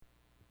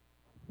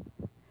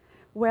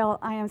Well,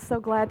 I am so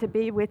glad to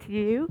be with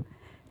you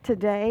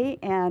today,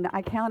 and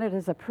I count it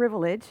as a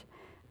privilege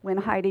when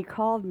Heidi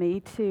called me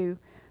to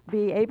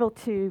be able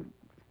to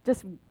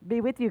just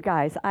be with you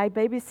guys. I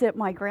babysit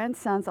my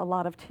grandsons a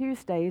lot of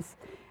Tuesdays,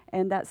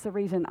 and that's the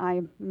reason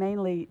I'm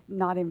mainly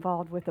not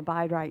involved with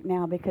Abide right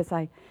now because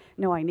I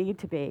know I need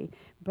to be.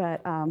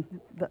 But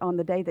on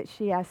the day that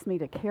she asked me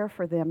to care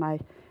for them, I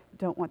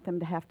don't want them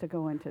to have to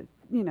go into,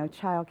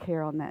 child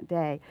care on that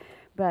day.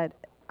 But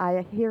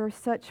I hear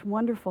such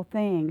wonderful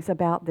things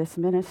about this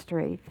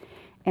ministry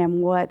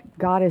and what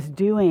God is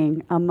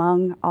doing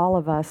among all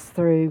of us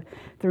through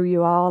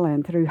you all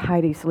and through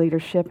Heidi's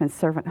leadership and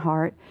servant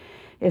heart.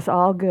 It's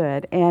all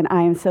good, and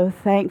I am so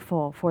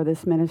thankful for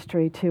this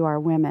ministry to our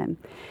women.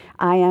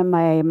 I am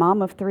a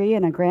mom of 3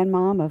 and a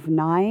grandmom of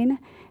 9,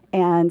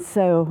 and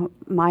so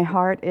my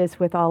heart is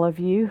with all of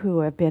you who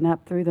have been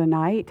up through the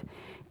night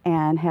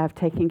and have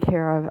taken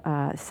care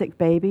of sick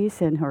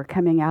babies and who are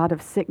coming out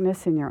of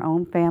sickness in your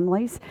own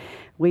families.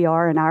 We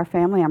are in our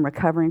family. I'm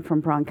recovering from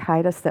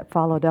bronchitis that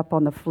followed up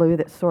on the flu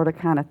that sort of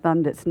kind of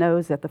thumbed its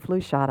nose at the flu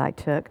shot I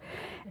took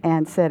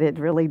and said, it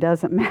really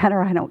doesn't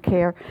matter. I don't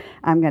care.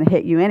 I'm going to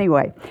hit you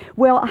anyway.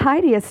 Well,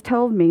 Heidi has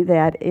told me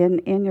that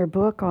in your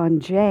book on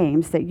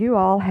James that you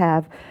all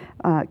have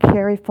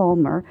Carrie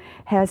Fulmer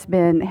has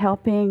been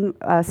helping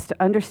us to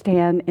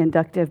understand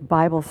inductive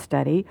Bible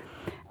study.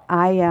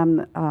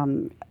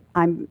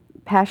 I'm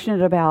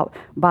passionate about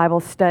Bible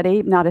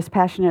study, not as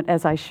passionate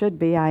as I should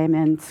be. I am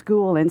in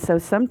school, and so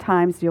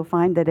sometimes you'll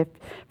find that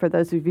for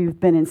those of you who've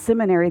been in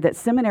seminary, that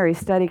seminary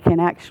study can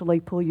actually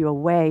pull you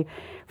away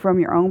from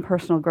your own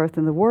personal growth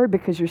in the Word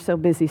because you're so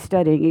busy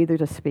studying either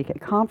to speak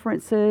at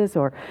conferences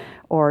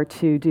or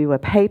to do a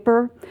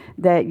paper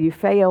that you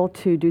fail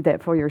to do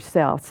that for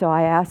yourself. So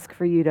I ask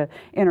for you to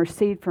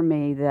intercede for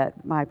me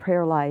that my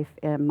prayer life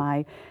and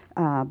my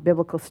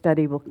biblical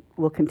study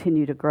will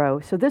continue to grow.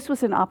 So this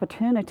was an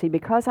opportunity.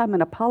 Because I'm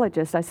an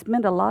apologist, I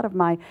spend a lot of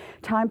my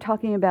time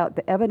talking about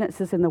the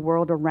evidences in the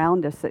world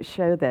around us that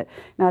show that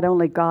not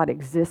only God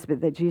exists,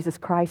 but that Jesus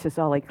Christ is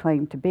all he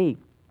claimed to be.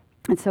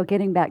 And so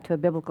getting back to a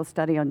biblical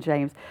study on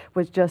James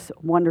was just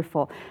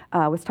wonderful.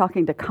 I was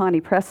talking to Connie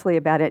Presley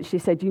about it. She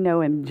said,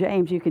 in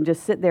James, you can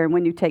just sit there, and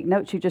when you take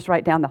notes, you just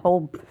write down the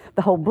whole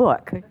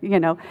book,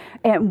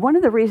 And one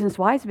of the reasons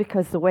why is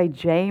because the way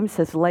James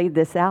has laid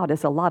this out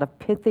is a lot of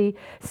pithy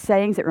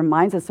sayings. It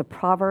reminds us of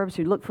Proverbs.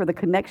 You look for the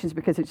connections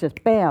because it's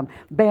just bam,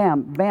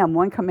 bam, bam,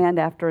 one command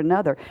after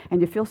another. And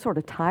you feel sort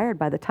of tired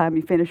by the time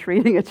you finish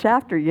reading a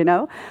chapter,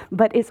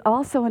 But it's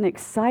also an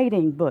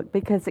exciting book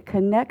because it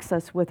connects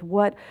us with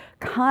what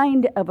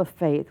kind of a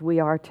faith we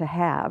are to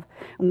have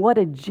and what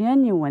a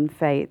genuine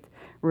faith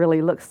really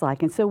looks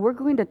like. And so we're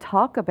going to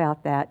talk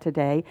about that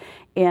today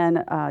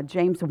in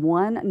James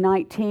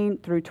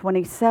 1:19 through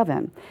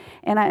 27.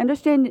 And I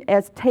understand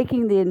as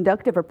taking the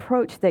inductive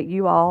approach that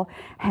you all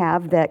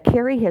have, that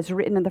Carrie has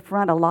written in the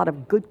front a lot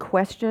of good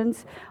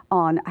questions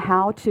on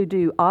how to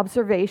do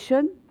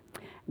observation,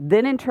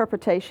 then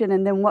interpretation,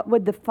 and then what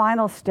would the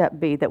final step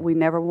be that we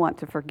never want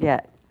to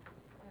forget?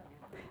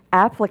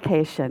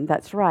 Application,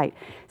 that's right.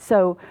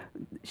 So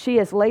she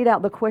has laid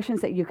out the questions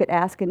that you could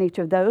ask in each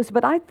of those,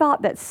 but I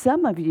thought that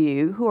some of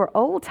you who are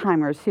old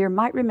timers here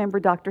might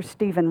remember Dr.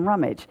 Stephen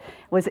Rummage.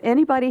 Was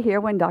anybody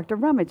here when Dr.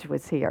 Rummage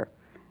was here?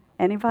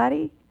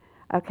 Anybody?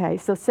 Okay,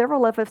 so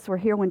several of us were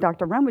here when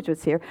Dr. Rummage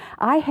was here.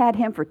 I had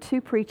him for 2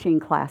 preaching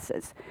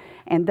classes.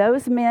 And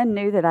those men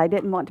knew that I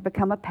didn't want to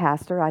become a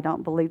pastor. I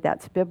don't believe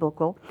that's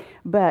biblical.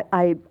 But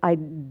I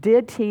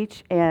did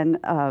teach and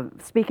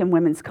speak in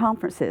women's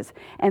conferences.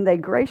 And they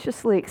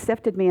graciously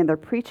accepted me in their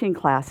preaching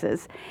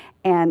classes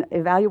and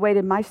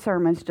evaluated my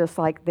sermons just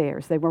like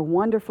theirs. They were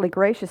wonderfully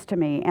gracious to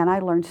me, and I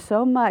learned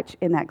so much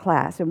in that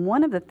class. And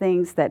one of the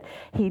things that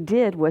he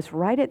did was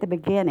right at the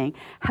beginning,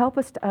 help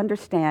us to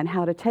understand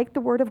how to take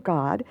the Word of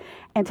God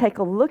and take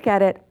a look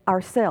at it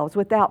ourselves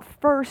without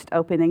first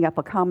opening up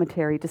a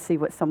commentary to see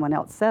what someone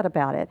else said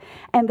about it.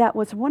 And that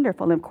was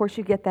wonderful. And of course,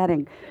 you get that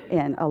in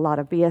a lot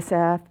of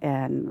BSF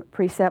and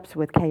precepts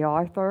with Kay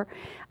Arthur.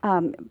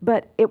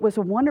 But it was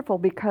wonderful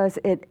because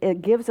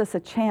it gives us a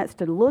chance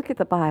to look at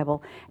the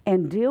Bible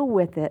and deal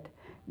with it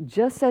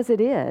just as it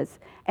is,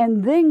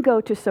 and then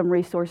go to some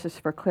resources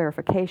for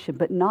clarification,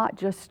 but not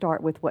just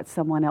start with what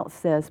someone else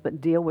says, but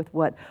deal with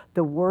what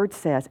the Word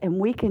says. And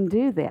we can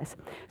do this.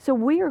 So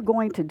we are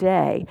going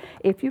today,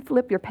 if you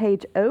flip your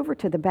page over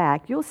to the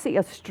back, you'll see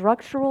a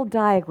structural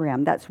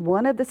diagram. That's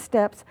one of the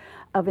steps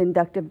of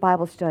inductive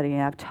Bible study.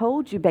 And I've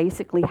told you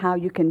basically how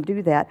you can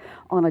do that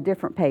on a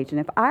different page. And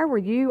if I were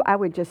you, I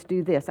would just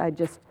do this. I'd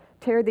just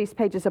tear these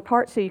pages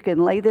apart so you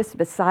can lay this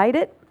beside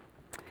it,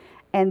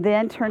 and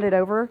then turn it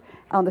over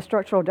on the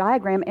structural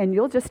diagram, and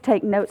you'll just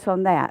take notes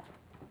on that.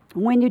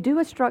 When you do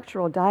a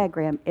structural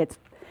diagram, it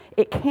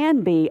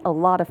can be a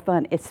lot of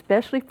fun,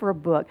 especially for a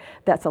book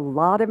that's a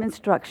lot of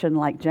instruction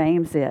like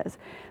James is,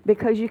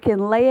 because you can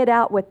lay it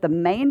out with the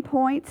main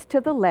points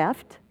to the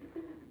left,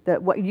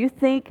 what you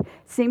think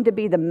seem to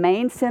be the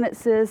main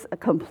sentences,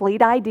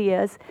 complete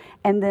ideas,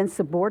 and then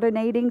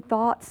subordinating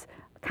thoughts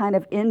kind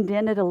of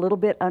indented a little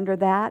bit under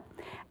that.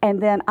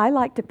 And then I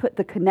like to put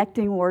the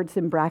connecting words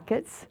in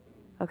brackets,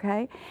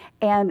 okay?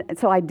 And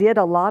so I did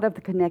a lot of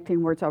the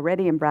connecting words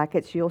already in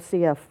brackets. You'll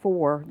see a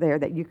 4 there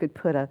that you could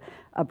put a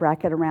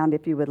bracket around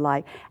if you would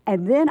like.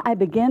 And then I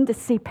began to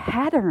see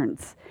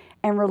patterns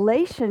and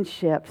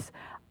relationships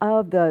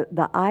of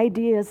the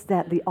ideas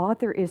that the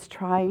author is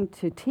trying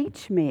to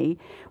teach me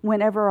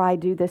whenever I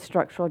do this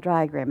structural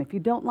diagram. If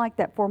you don't like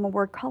that formal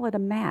word, call it a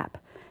map,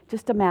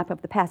 just a map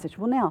of the passage.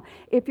 Well, now,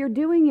 if you're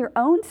doing your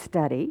own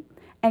study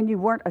and you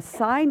weren't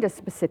assigned a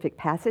specific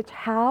passage,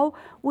 how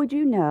would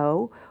you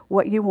know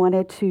what you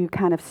wanted to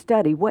kind of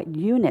study? What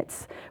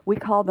units? We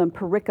call them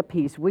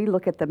pericopes. We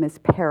look at them as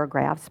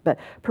paragraphs, but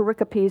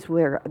pericopes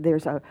where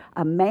there's a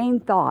main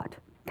thought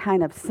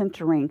kind of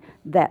centering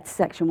that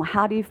section. Well,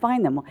 how do you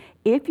find them? Well,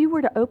 if you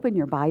were to open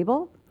your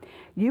Bible,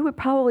 you would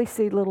probably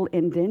see little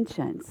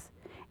indentions.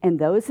 And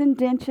those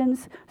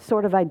indentions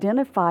sort of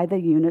identify the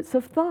units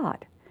of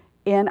thought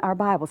in our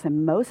Bibles.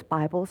 And most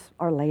Bibles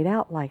are laid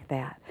out like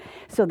that.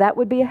 So that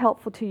would be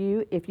helpful to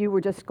you if you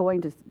were just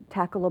going to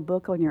tackle a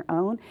book on your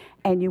own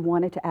and you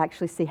wanted to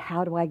actually see,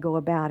 how do I go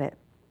about it?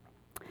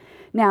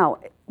 Now,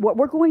 what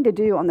we're going to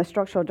do on the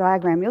structural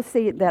diagram, you'll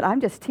see that I'm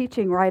just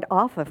teaching right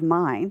off of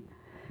mine.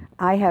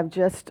 I have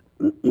just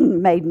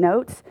made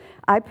notes.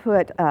 I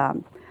put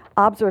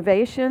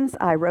observations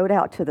I wrote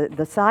out to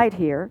the side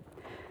here.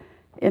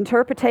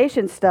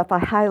 Interpretation stuff I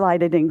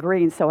highlighted in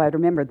green so I'd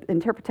remember.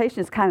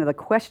 Interpretation is kind of the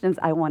questions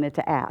I wanted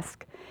to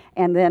ask.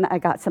 And then I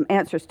got some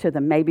answers to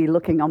them, maybe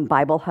looking on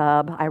Bible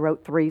Hub. I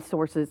wrote 3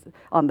 sources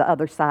on the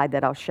other side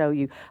that I'll show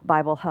you.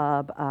 Bible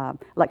Hub,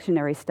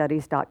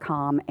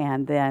 lectionarystudies.com,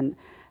 and then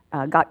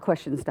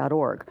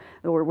gotquestions.org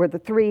were the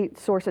 3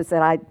 sources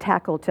that I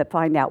tackled to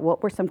find out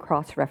what were some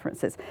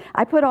cross-references.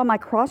 I put all my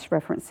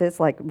cross-references,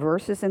 like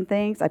verses and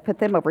things, I put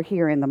them over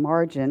here in the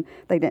margin.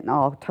 They didn't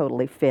all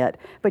totally fit,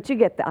 but you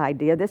get the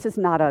idea. This is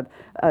not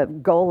a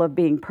goal of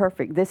being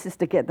perfect. This is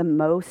to get the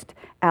most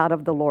out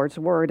of the Lord's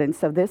Word. And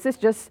so this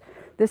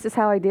is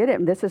how I did it,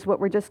 and this is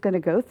what we're just going to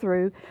go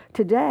through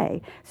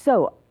today.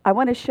 So I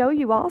want to show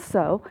you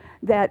also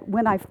that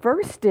when I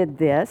first did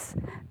this,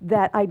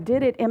 that I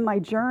did it in my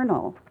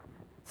journal.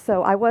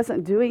 So I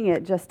wasn't doing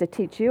it just to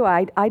teach you.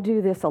 I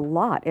do this a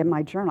lot in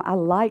my journal. I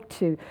like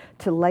to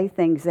lay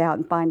things out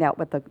and find out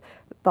what the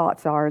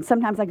thoughts are. And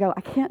sometimes I go,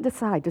 I can't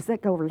decide. Does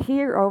that go over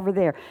here or over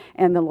there?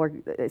 And the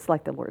Lord, it's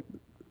like the Lord,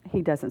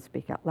 He doesn't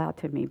speak out loud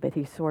to me, but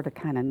He sort of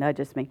kind of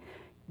nudges me.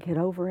 Get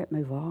over it,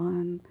 move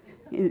on.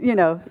 You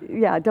know,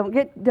 yeah, don't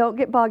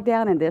get bogged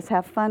down in this.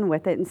 Have fun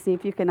with it and see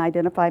if you can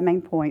identify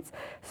main points,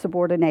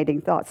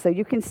 subordinating thoughts. So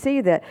you can see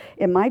that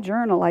in my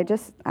journal, I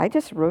just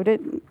wrote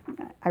it.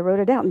 I wrote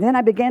it out, and then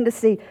I began to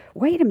see.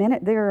 Wait a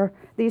minute, there are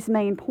these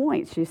main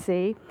points. You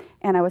see,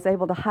 and I was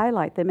able to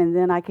highlight them, and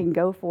then I can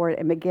go for it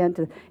and begin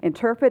to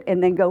interpret,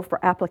 and then go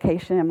for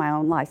application in my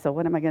own life. So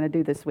what am I going to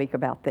do this week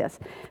about this?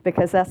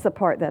 Because that's the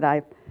part that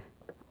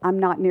I'm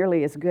not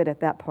nearly as good at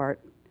that part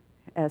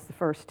as the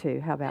first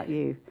 2. How about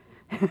you?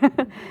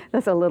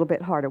 That's a little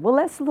bit harder. Well,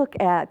 let's look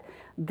at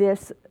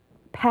this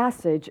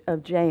passage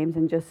of James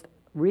and just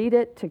read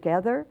it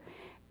together.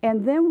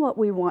 And then what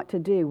we want to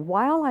do,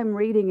 while I'm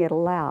reading it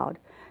aloud,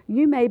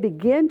 you may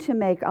begin to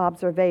make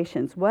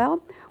observations.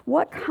 Well,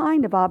 what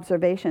kind of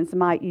observations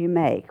might you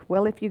make?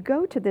 Well, if you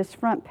go to this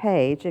front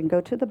page and go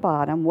to the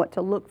bottom, what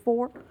to look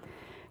for,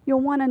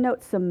 you'll want to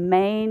note some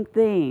main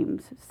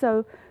themes.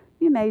 So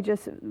you may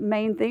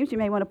main themes, you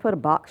may want to put a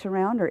box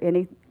around, or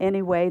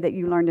any way that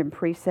you learned in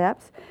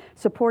precepts.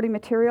 Supporting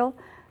material,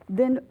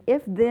 then,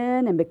 if,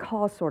 then, and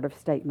because sort of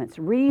statements.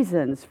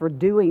 Reasons for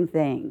doing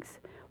things.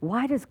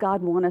 Why does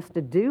God want us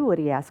to do what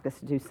He asks us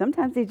to do?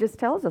 Sometimes He just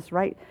tells us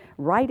right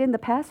in the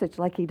passage,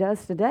 like He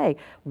does today.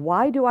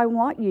 Why do I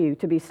want you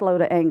to be slow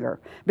to anger?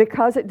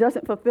 Because it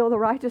doesn't fulfill the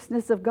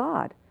righteousness of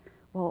God.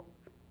 Well,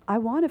 I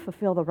want to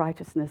fulfill the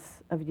righteousness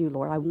of you,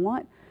 Lord. I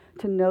want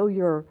to know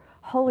your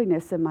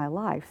holiness in my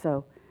life.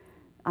 So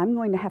I'm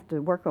going to have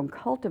to work on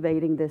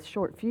cultivating this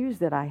short fuse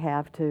that I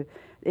have to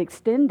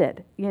extend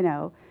it,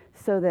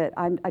 so that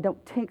I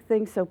don't take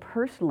things so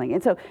personally.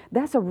 And so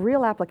that's a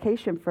real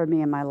application for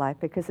me in my life,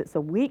 because it's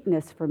a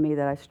weakness for me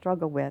that I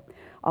struggle with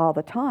all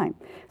the time.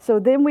 So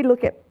then we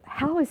look at,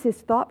 how is his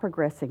thought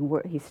progressing?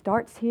 Where he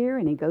starts here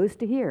and he goes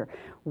to here.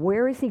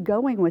 Where is he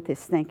going with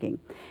his thinking?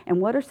 And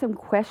what are some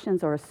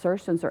questions or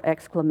assertions or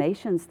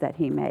exclamations that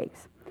he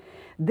makes?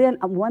 Then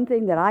one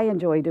thing that I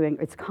enjoy doing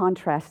is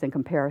contrast and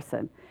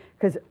comparison,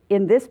 because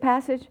in this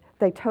passage,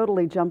 they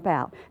totally jump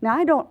out. Now,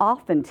 I don't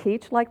often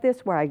teach like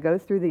this where I go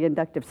through the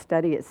inductive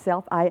study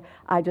itself. I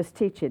just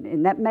teach it,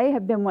 and that may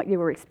have been what you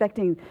were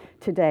expecting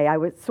today. I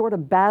was sort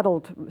of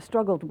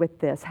struggled with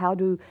this. How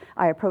do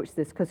I approach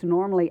this? Because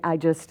normally I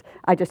just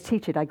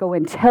teach it. I go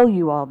and tell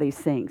you all these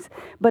things.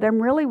 But I'm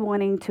really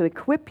wanting to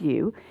equip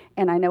you,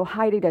 and I know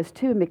Heidi does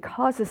too, and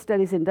because the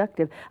study's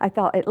inductive, I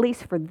thought at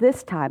least for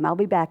this time, I'll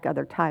be back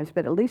other times,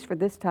 but at least for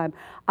this time,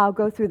 I'll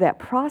go through that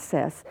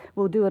process.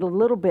 We'll do it a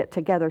little bit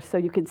together so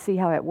you can see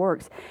how it works.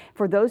 works.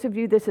 For those of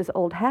you, this is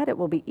old hat, it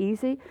will be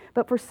easy.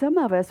 But for some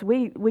of us,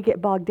 we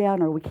get bogged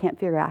down or we can't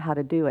figure out how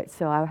to do it.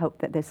 So I hope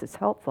that this is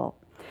helpful.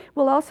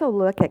 We'll also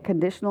look at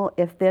conditional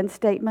if-then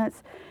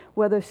statements,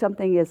 whether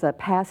something is a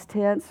past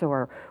tense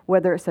or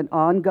whether it's an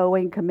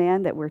ongoing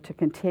command that we're to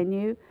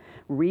continue.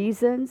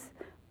 Reasons,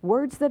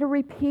 words that are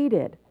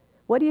repeated.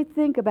 What do you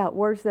think about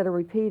words that are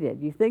repeated?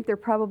 You think they're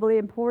probably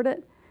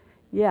important?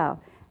 Yeah.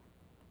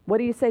 What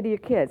do you say to your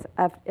kids?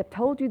 I've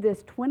told you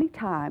this 20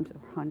 times, or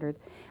 100,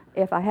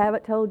 if I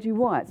haven't told you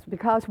once.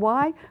 Because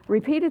why?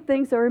 Repeated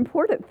things are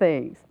important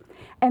things.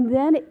 And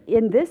then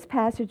in this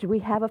passage, we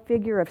have a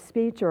figure of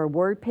speech or a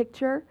word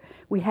picture.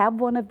 We have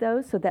one of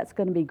those, so that's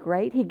going to be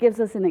great. He gives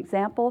us an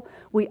example.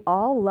 We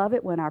all love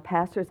it when our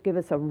pastors give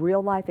us a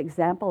real-life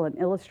example, an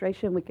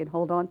illustration we can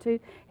hold on to.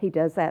 He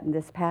does that in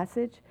this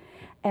passage.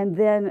 And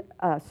then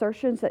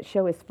assertions that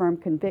show his firm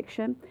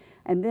conviction.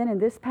 And then in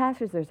this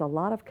passage, there's a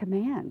lot of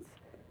commands.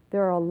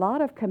 There are a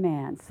lot of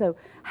commands. So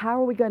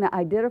how are we going to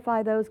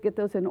identify those, get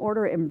those in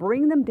order, and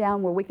bring them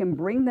down where we can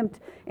bring them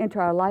into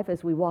our life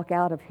as we walk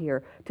out of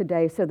here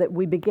today so that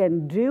we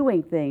begin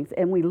doing things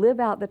and we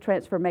live out the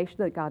transformation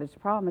that God has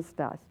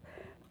promised us.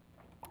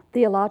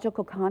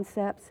 Theological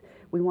concepts,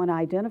 we want to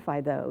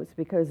identify those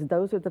because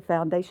those are the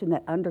foundation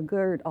that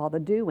undergird all the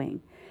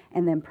doing,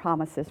 and then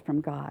promises from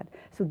God.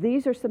 So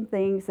these are some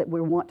things that we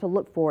want to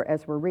look for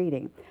as we're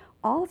reading.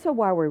 Also,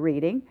 while we're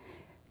reading,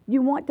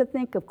 you want to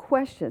think of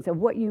questions, and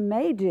what you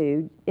may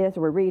do as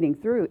we're reading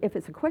through. If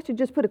it's a question,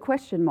 just put a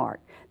question mark.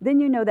 Then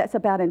you know that's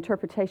about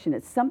interpretation.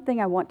 It's something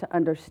I want to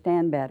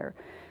understand better.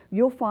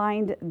 You'll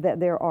find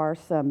that there are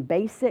some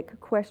basic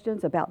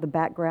questions about the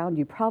background.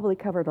 You probably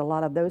covered a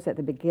lot of those at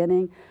the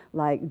beginning,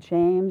 like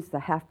James, the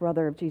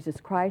half-brother of Jesus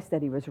Christ,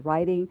 that he was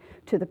writing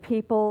to the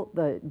people,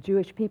 the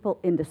Jewish people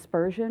in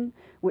dispersion,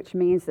 which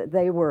means that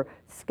they were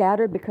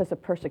scattered because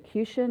of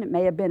persecution. It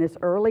may have been as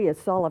early as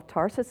Saul of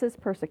Tarsus's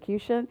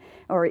persecution,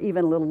 or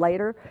even a little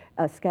later,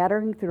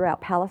 scattering throughout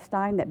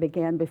Palestine that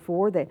began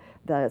before the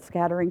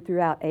scattering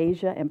throughout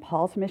Asia and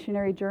Paul's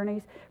missionary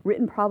journeys,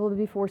 written probably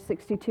before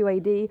 62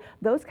 AD.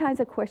 Those kinds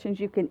of questions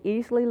you can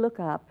easily look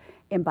up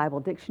in Bible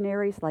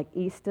dictionaries like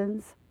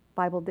Easton's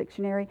Bible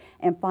Dictionary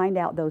and find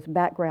out those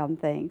background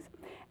things.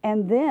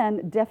 And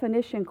then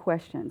definition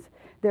questions.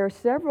 There are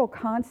several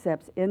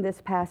concepts in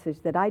this passage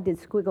that I did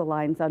squiggle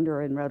lines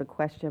under and wrote a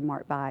question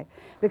mark by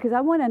because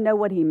I want to know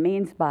what he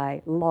means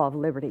by law of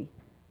liberty.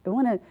 I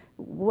want to,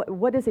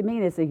 what does he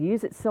mean? Does he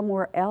use it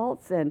somewhere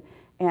else?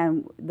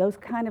 And those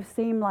kind of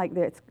seem like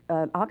it's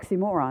an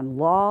oxymoron,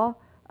 law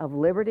of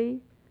liberty.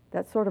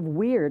 That's sort of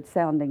weird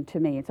sounding to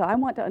me. So I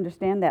want to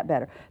understand that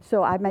better.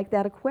 So I make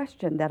that a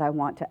question that I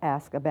want to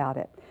ask about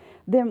it.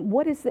 Then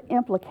what is the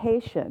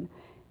implication?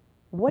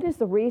 What is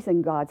the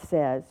reason God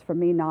says for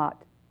me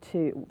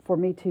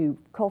to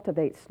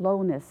cultivate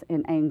slowness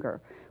in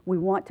anger? We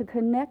want to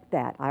connect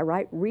that. I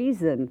write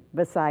reason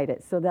beside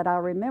it so that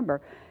I'll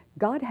remember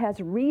God has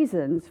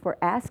reasons for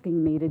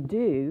asking me to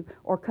do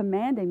or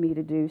commanding me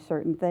to do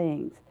certain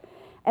things.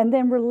 And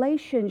then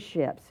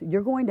relationships.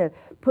 You're going to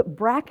put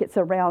brackets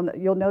around.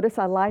 You'll notice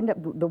I lined up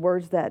the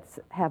words that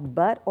have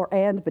but or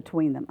and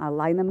between them. I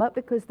line them up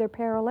because they're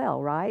parallel,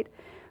 right?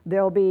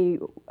 There'll be,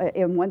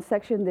 in one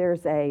section,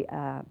 there's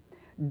a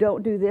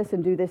don't do this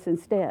and do this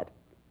instead.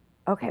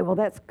 Okay, well,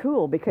 that's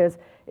cool because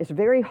it's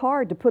very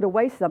hard to put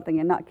away something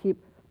and not keep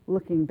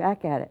looking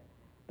back at it.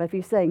 But if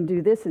you're saying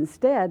do this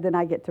instead, then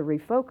I get to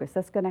refocus.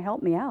 That's going to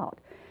help me out.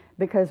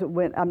 Because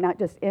when I'm not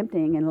just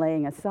emptying and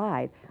laying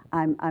aside,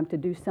 I'm to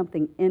do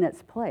something in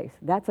its place.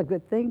 That's a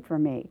good thing for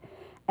me.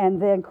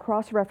 And then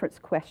cross-reference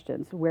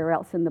questions. Where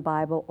else in the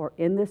Bible or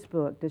in this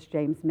book does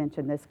James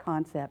mention this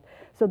concept?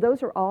 So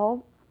those are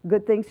all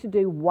good things to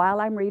do while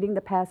I'm reading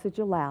the passage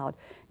aloud.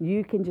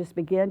 You can just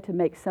begin to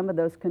make some of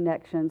those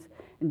connections.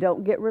 And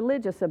don't get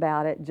religious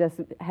about it. Just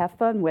have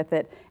fun with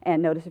it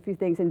and notice a few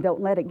things. And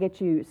don't let it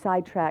get you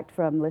sidetracked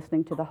from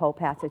listening to the whole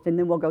passage. And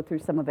then we'll go through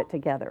some of it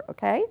together,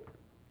 okay?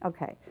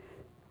 Okay.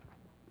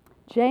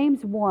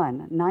 James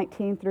 1,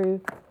 19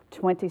 through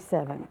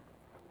 27.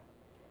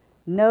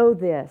 Know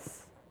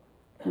this,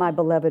 my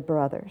beloved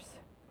brothers.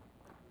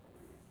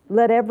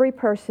 Let every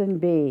person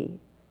be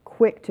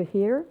quick to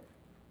hear,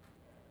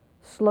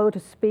 slow to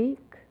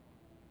speak,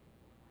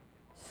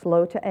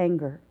 slow to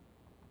anger.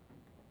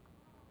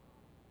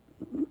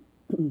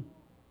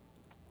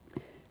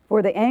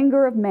 For the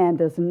anger of man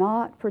does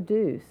not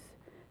produce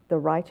the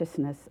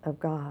righteousness of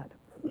God.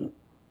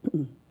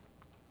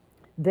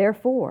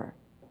 Therefore,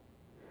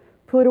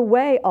 put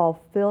away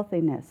all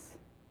filthiness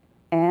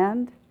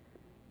and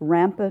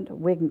rampant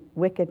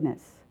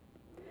wickedness,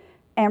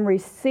 and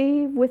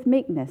receive with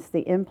meekness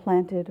the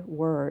implanted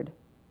word,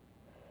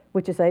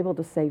 which is able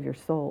to save your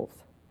souls.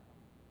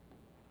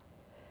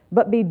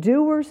 But be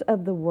doers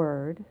of the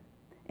word,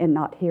 and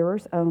not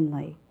hearers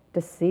only,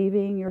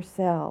 deceiving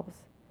yourselves.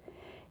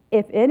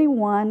 If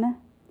anyone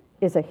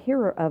is a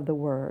hearer of the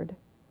word,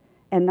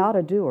 and not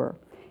a doer,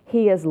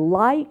 he is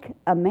like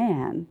a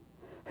man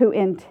who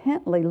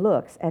intently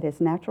looks at his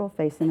natural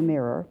face in a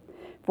mirror,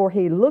 for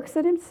he looks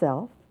at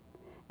himself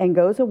and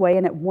goes away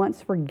and at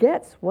once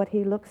forgets what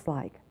he looks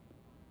like.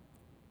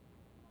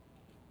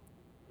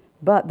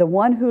 But the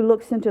one who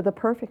looks into the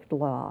perfect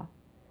law,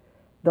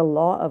 the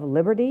law of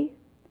liberty,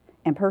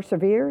 and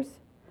perseveres,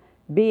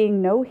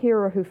 being no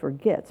hearer who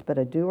forgets, but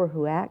a doer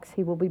who acts,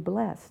 he will be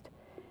blessed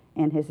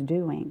in his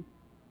doing.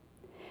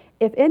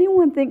 If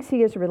anyone thinks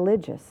he is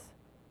religious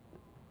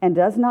and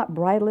does not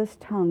bridle his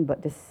tongue,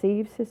 but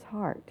deceives his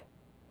heart,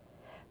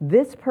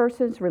 this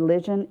person's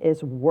religion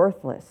is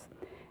worthless.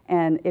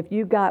 And if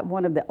you got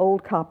one of the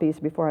old copies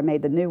before I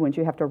made the new ones,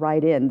 you have to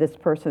write in, this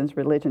person's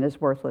religion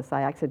is worthless.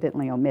 I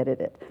accidentally omitted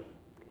it.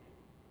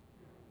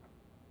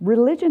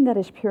 Religion that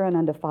is pure and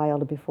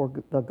undefiled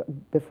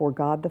before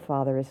God the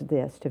Father is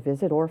this: to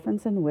visit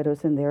orphans and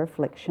widows in their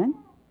affliction,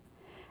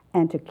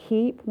 and to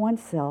keep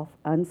oneself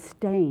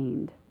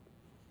unstained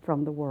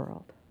from the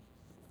world.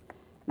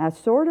 And I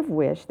sort of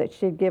wish that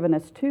she'd given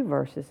us 2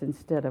 verses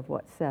instead of,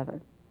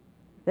 7?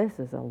 This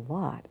is a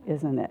lot,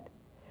 isn't it?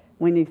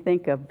 When you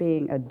think of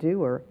being a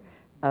doer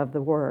of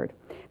the word.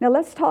 Now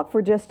let's talk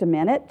for just a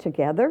minute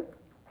together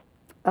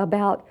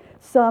about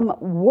some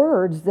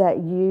words that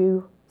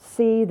you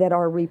see that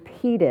are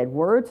repeated.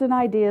 Words and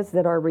ideas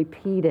that are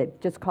repeated.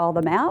 Just call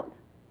them out.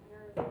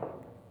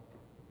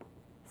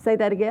 Say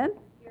that again.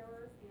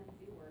 Hearer and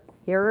doer.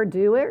 Hearer,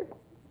 doer.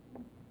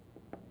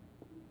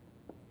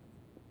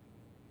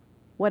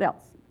 What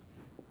else?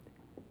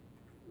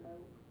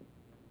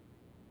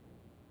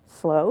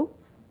 Slow.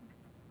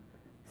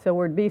 So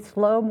we're to be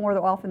slow more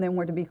often than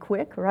we're to be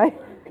quick, right?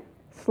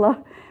 Slow.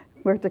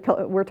 We're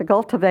to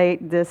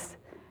cultivate this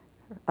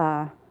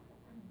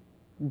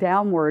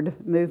downward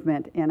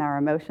movement in our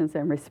emotions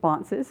and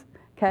responses.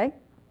 Okay?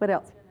 What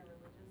else?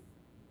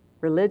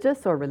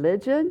 Religious or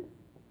religion.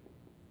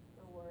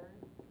 The word.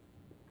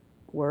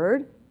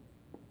 Word.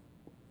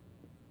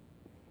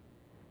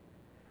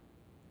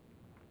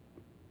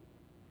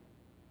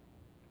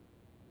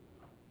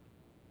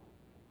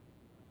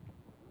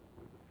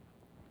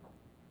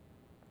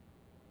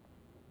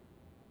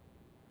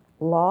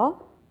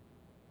 Law.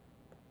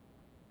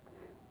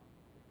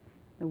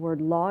 The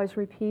word law is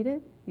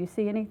repeated. You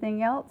see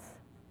anything else?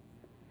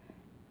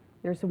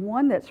 There's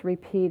one that's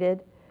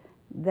repeated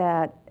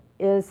that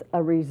is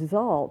a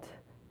result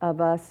of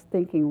us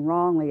thinking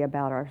wrongly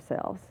about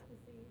ourselves.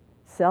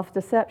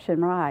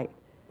 Self-deception, right.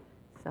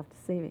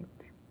 Self-deceiving.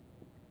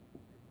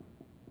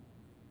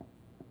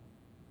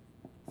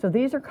 So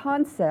these are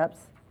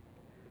concepts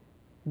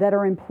that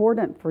are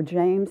important for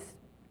James,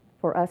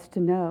 for us to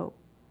know.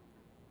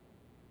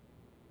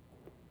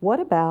 What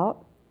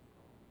about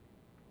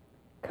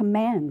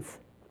commands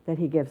that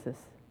he gives us?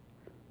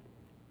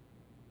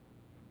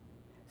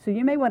 So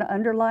you may want to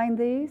underline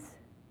these.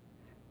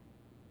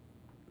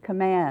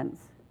 Commands.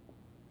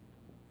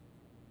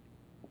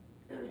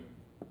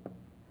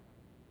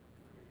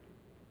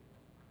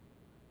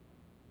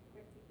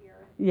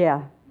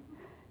 Yeah.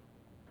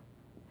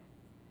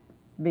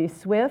 Be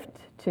swift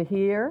to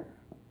hear.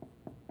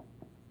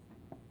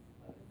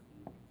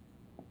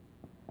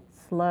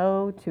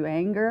 Slow to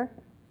anger.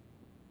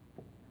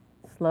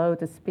 Slow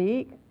to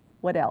speak.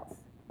 What else?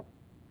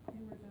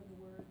 Doers of the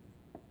word.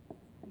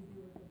 Be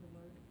doers of the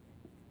word.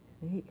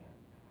 Speak.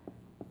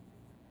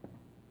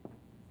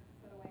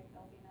 Put away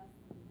filthiness.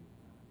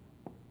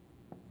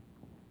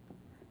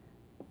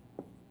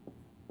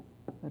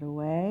 Put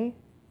away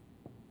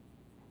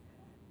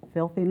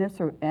filthiness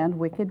and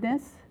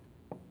wickedness.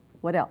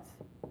 What else?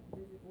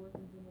 Visit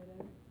orphans and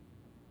widows.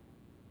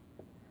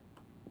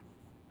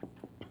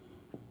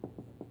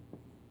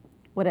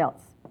 What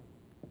else?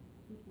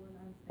 Keep one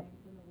unstained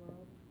from the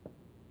world.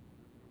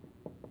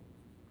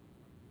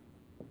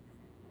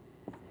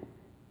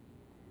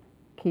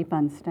 Keep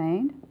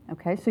unstained.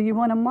 Okay, so you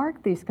want to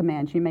mark these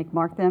commands. You may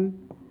mark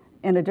them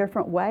in a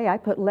different way. I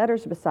put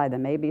letters beside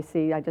them. A, B,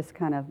 C, I just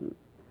kind of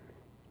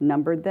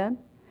numbered them.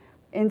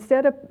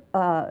 Instead of,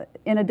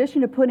 in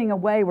addition to putting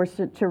away, we're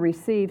to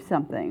receive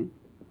something.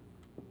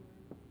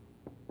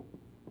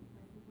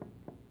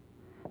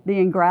 The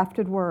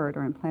engrafted word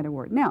or implanted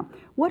word. Now,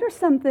 what are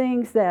some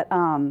things that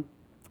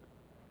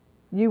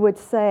you would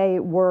say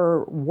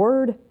were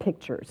word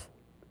pictures?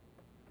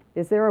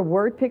 Is there a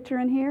word picture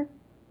in here?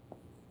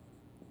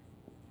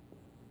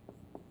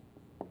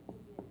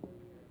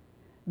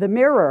 The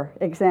mirror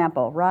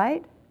example,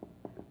 right?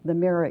 The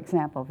mirror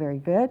example, very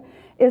good.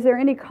 Is there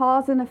any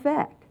cause and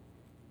effect?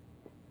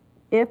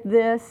 If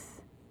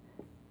this,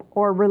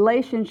 or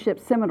relationship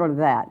similar to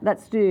that.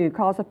 Let's do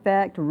cause,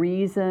 effect,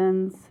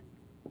 reasons.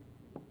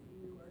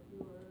 You are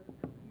doing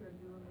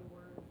the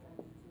word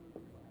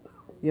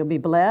and You'll be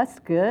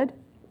blessed, good.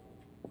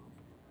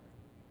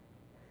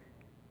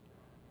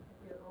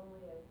 if you're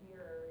only a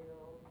hearer,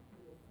 you'll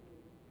be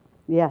deceived.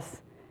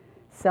 Yes.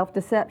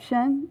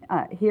 Self-deception,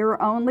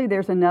 hearer only.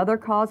 There's another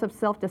cause of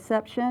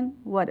self-deception.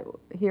 What,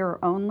 hearer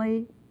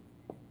only?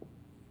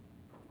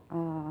 If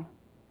you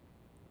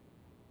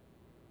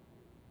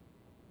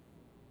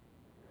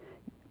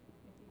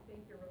think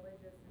you're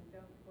religious and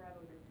don't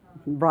bridle your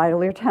tongue.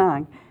 Bridle your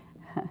tongue.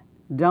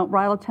 Don't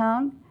bridle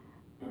tongue.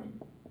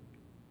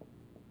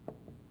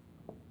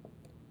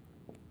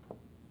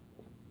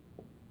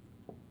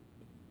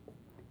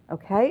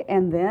 Okay,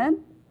 and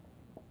then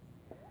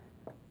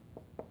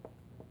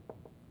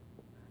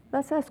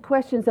let's ask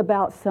questions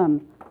about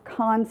some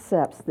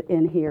concepts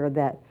in here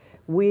that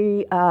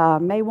we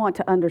may want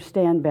to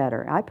understand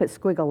better. I put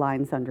squiggle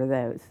lines under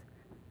those.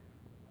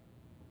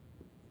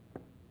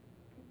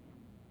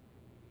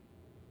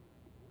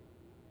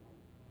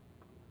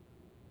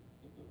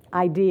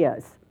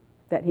 Ideas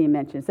that he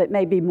mentions. It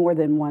may be more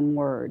than one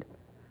word.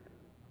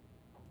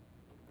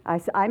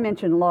 I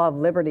mentioned law of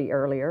liberty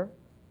earlier.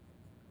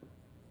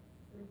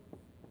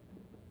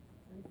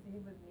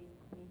 Receive with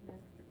meekness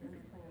the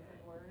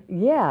implanted word.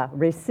 Yeah,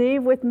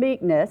 receive with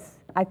meekness.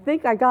 I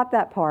think I got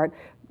that part.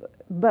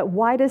 But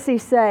why does he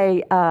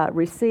say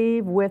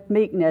receive with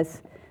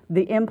meekness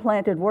the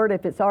implanted word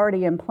if it's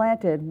already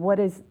implanted?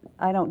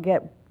 I don't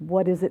get,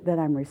 what is it that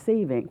I'm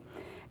receiving?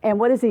 And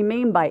what does he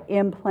mean by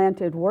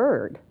implanted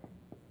word?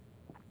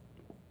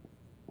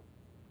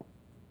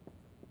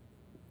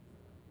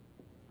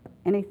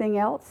 Anything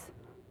else?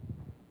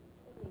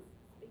 He's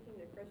speaking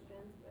to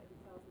Christians, but he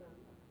tells them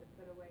to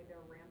put away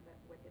their rampant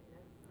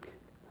wickedness.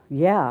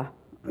 Yeah.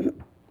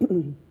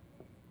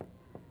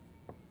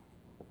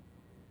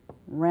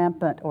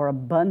 Rampant or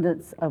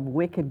abundance of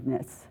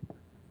wickedness.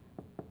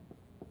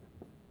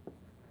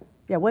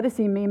 Yeah, what does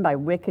he mean by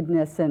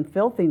wickedness and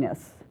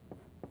filthiness?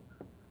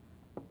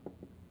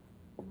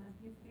 And if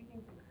he's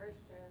speaking to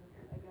Christians,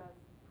 I guess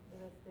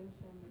the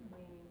distinction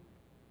between,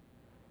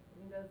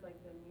 he does like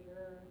the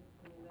mirror,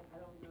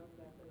 I don't know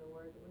exactly the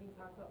word, but when he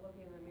talks about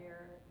looking in the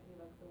mirror and he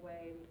looks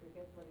away and he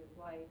forgets what he's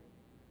like,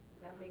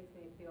 that makes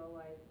me feel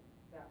like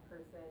that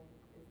person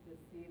is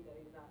deceived that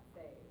he's not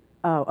saved.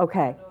 Oh, okay.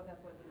 I don't know if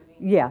that's what he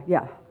means. Yeah, yeah.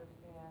 I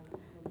understand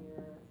the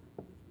mirror.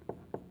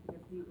 Is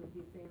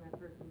he saying that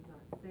person's not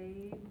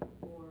saved,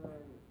 or?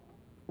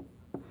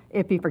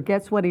 If he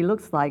forgets what he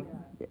looks like,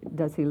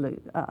 does he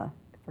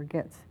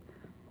forgets?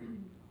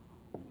 And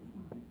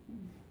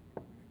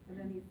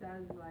then he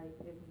says, like,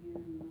 if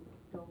you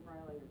don't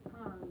bridle your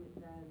tongue,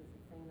 then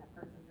it's saying that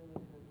person's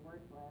religion is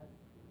worthless.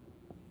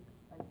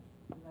 Like,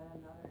 is that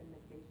another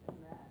indication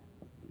that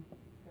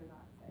they're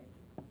not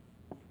saved?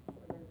 Or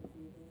they're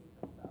deceiving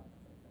themselves,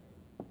 they're saying?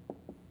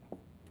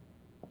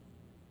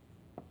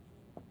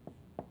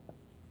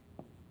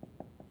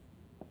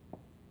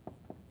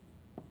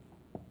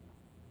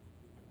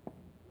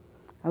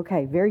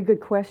 Okay, very good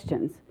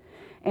questions.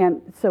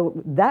 And so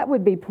that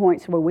would be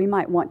points where we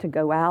might want to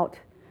go out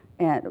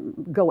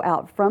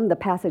from the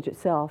passage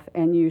itself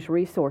and use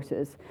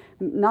resources,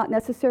 not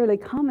necessarily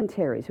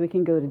commentaries. We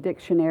can go to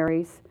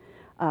dictionaries,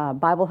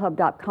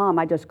 BibleHub.com.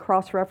 I just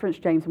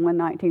cross-referenced James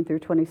 1:19 through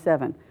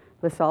 27.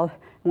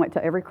 Went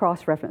to every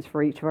cross-reference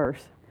for each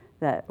verse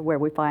where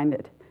we find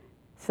it.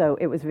 So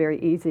it was very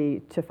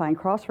easy to find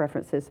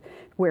cross-references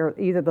where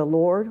either the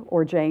Lord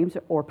or James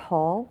or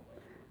Paul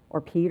or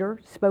Peter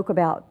spoke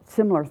about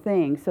similar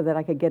things so that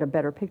I could get a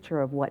better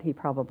picture of what he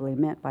probably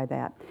meant by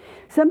that.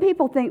 Some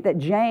people think that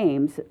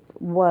James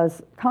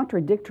was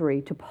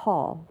contradictory to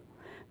Paul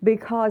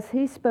because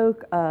he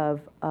spoke of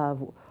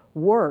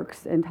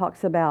works and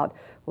talks about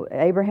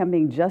Abraham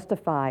being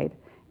justified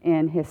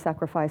in his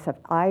sacrifice of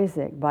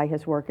Isaac by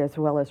his work, as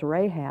well as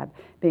Rahab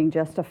being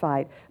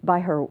justified by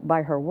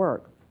her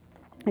work.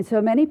 And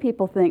so many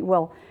people think,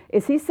 well,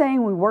 is he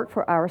saying we work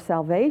for our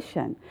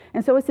salvation?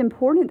 And so it's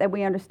important that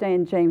we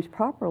understand James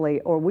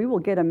properly, or we will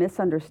get a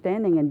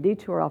misunderstanding and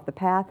detour off the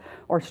path,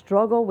 or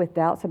struggle with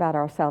doubts about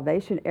our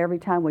salvation every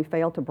time we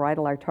fail to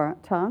bridle our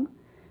tongue.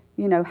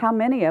 You know, how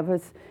many of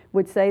us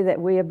would say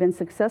that we have been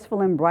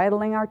successful in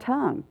bridling our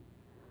tongue?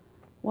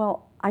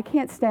 Well, I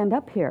can't stand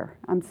up here.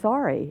 I'm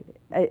sorry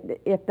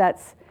if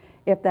that's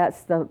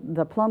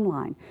the plumb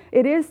line.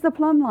 It is the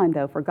plumb line,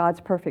 though, for God's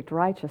perfect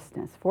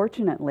righteousness.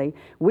 Fortunately,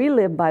 we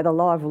live by the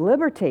law of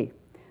liberty.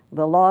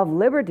 The law of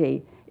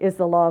liberty is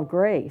the law of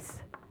grace,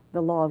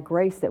 the law of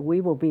grace that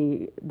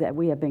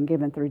we have been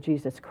given through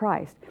Jesus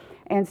Christ.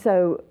 And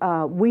so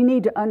we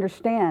need to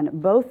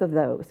understand both of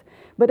those.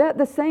 But at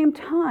the same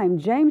time,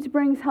 James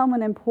brings home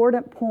an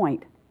important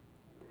point.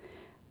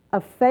 A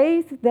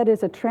faith that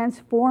is a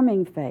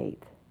transforming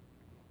faith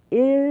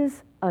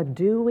is a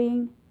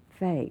doing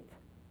faith.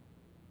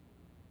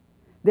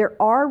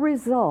 There are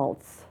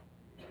results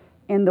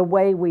in the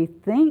way we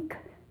think,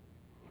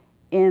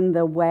 in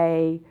the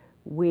way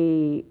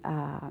we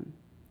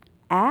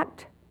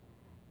act,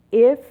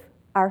 if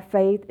our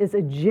faith is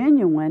a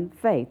genuine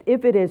faith,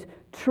 if it is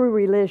true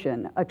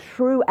religion, a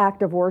true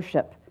act of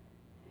worship.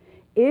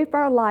 If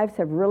our lives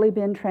have really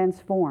been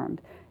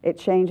transformed, it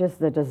changes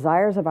the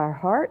desires of our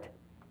heart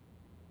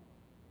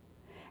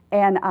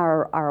and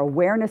our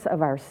awareness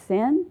of our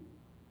sin.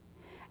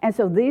 And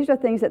so these are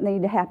things that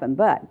need to happen.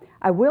 But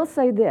I will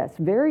say this,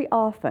 very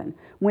often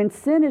when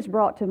sin is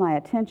brought to my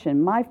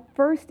attention, my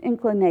first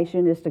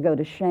inclination is to go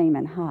to shame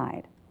and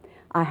hide.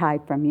 I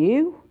hide from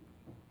you.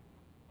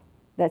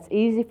 That's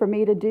easy for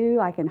me to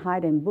do. I can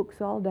hide in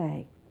books all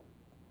day.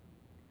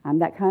 I'm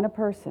that kind of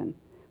person.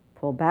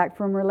 Pull back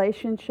from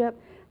relationship,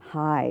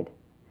 hide.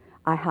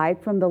 I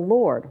hide from the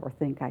Lord, or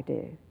think I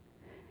do.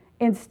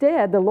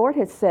 Instead, the Lord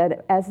has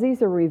said, as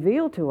these are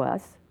revealed to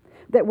us,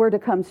 that we're to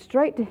come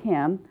straight to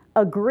him,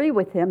 agree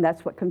with him.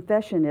 That's what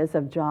confession is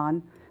of 1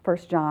 John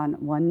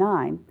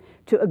 1:9.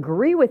 To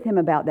agree with him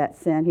about that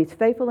sin. He's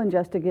faithful and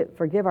just to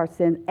forgive our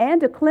sins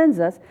and to cleanse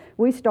us.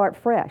 We start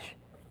fresh.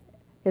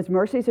 His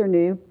mercies are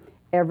new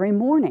every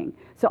morning.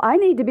 So I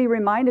need to be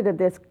reminded of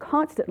this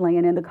constantly,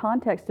 and in the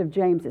context of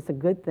James, it's a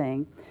good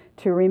thing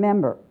to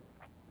remember.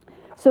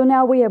 So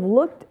now we have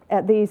looked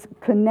at these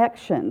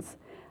connections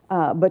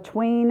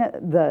between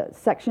the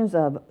sections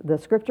of the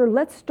scripture.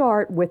 Let's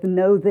start with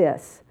know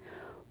this.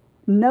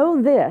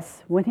 Know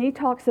this, when he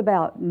talks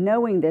about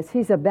knowing this,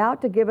 he's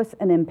about to give us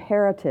an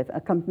imperative,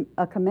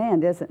 a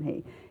command, isn't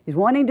he? He's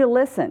wanting to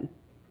listen.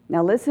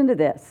 Now listen to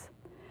this.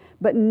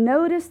 But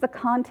notice the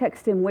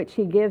context in which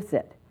he gives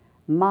it.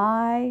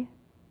 My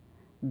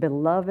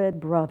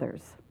beloved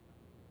brothers.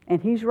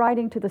 And he's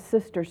writing to the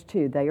sisters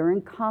too. They are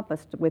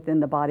encompassed within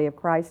the body of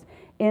Christ.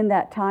 In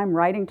that time,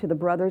 writing to the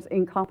brothers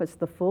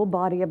encompassed the full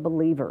body of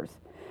believers.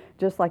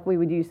 Just like we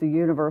would use the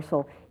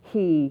universal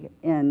he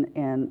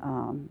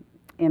in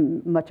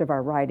much of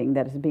our writing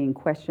that is being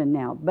questioned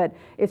now. But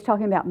it's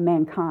talking about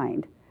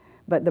mankind.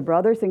 But the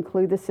brothers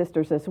include the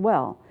sisters as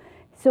well.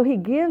 So he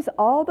gives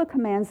all the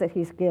commands that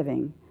he's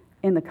giving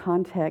in the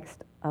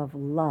context of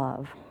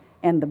love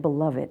and the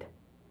beloved.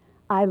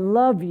 I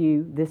love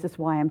you. This is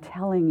why I'm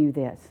telling you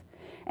this.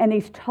 And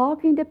he's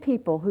talking to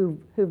people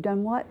who've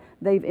done what?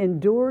 They've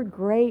endured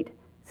great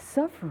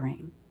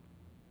suffering.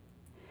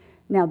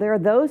 Now, there are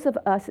those of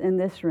us in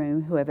this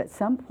room who have at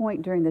some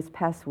point during this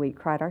past week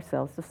cried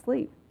ourselves to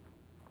sleep.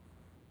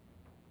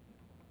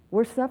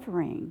 We're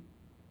suffering.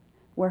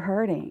 We're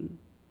hurting.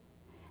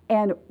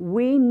 And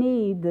we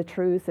need the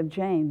truth of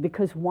James.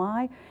 Because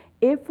why?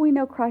 If we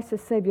know Christ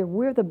as Savior,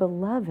 we're the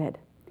beloved.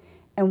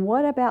 And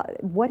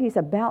what he's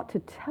about to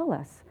tell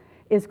us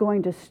is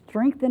going to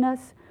strengthen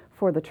us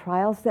for the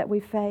trials that we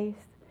face.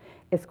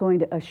 It's going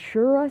to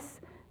assure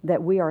us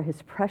that we are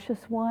his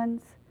precious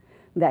ones,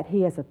 that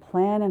he has a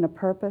plan and a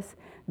purpose,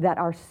 that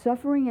our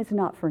suffering is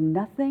not for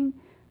nothing,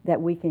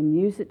 that we can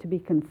use it to be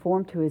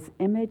conformed to his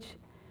image,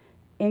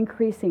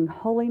 increasing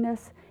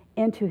holiness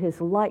into his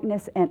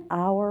likeness and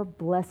our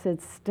blessed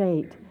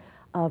state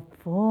of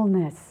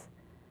fullness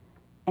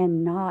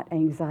and not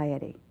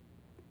anxiety.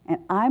 And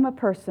I'm a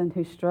person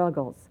who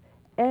struggles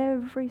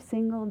every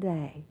single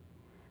day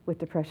with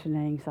depression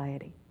and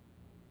anxiety.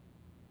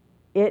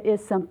 It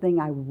is something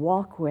I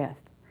walk with.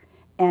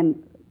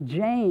 And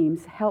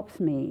James helps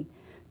me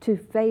to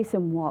face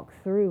and walk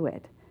through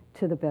it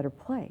to the better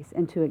place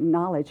and to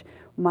acknowledge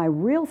my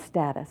real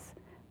status,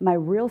 my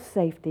real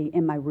safety,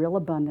 and my real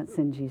abundance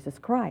in Jesus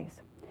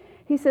Christ.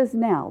 He says,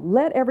 now,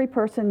 let every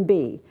person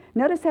be.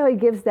 Notice how he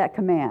gives that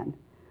command.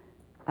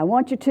 I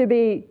want you to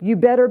be, you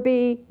better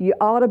be, you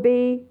ought to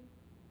be.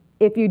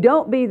 If you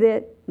don't be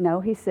that, no,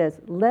 he says,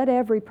 let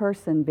every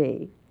person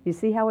be. You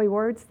see how he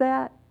words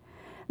that?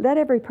 Let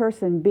every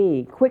person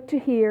be quick to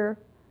hear,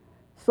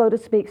 slow to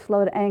speak,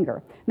 slow to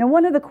anger. Now,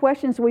 one of the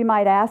questions we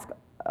might ask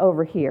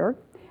over here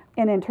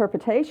in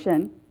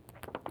interpretation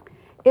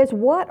is,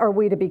 what are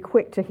we to be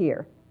quick to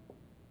hear?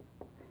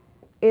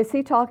 Is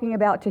he talking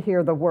about to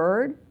hear the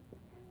word?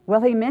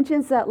 Well, he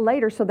mentions that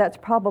later, so that's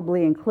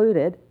probably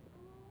included.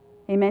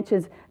 He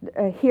mentions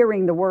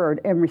hearing the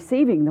word and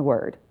receiving the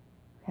word.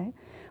 Okay?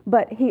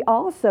 But he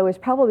also is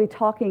probably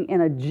talking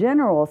in a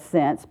general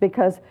sense,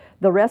 because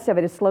the rest of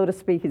it is slow to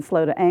speak and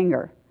slow to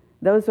anger.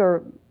 Those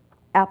are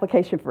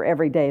application for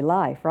everyday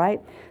life,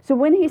 right? So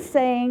when he's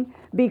saying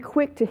be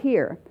quick to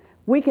hear,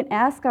 we can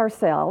ask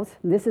ourselves,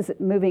 this is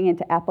moving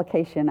into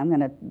application. I'm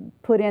going to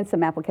put in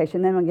some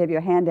application, then I'll give you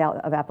a handout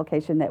of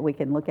application that we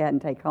can look at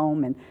and take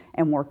home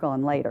and work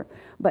on later.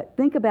 But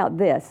think about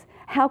this.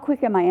 How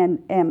quick am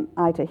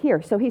I to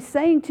hear? So he's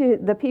saying to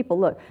the people,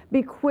 look,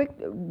 be quick,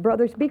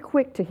 brothers, be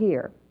quick to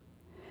hear.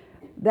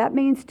 That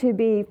means to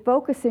be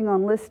focusing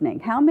on listening.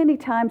 How many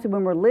times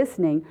when we're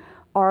listening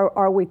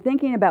are we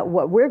thinking about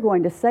what we're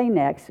going to say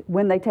next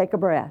when they take a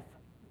breath?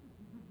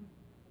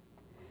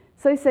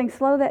 So he's saying,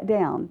 slow that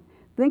down.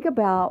 Think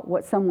about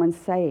what someone's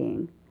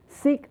saying.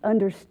 Seek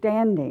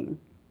understanding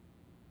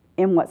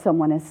in what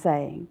someone is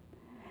saying.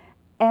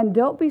 And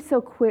don't be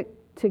so quick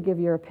to give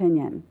your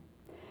opinion.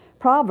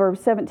 Proverbs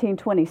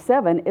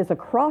 17:27 is a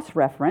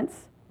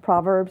cross-reference.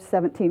 Proverbs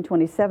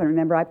 17:27.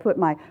 Remember, I put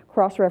my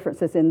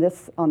cross-references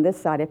on this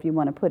side if you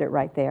want to put it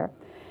right there.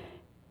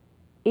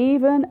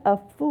 Even a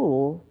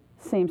fool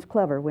seems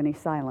clever when he's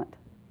silent.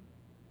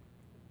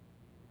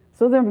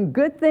 So there are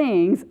good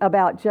things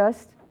about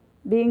just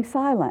being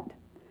silent.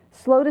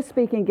 Slow to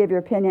speak and give your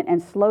opinion,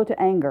 and slow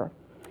to anger.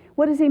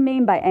 What does he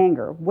mean by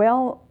anger?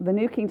 Well, the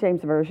New King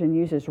James Version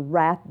uses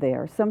wrath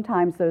there.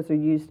 Sometimes those are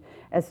used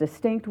as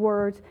distinct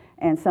words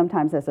and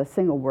sometimes as a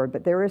single word,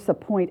 but there is a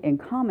point in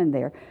common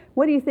there.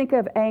 What do you think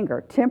of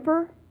anger?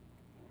 Temper,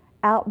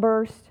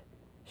 outburst,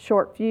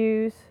 short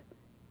fuse,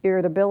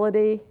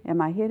 irritability. Am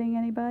I hitting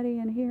anybody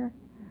in here?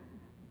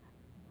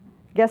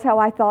 Guess how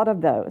I thought of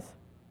those?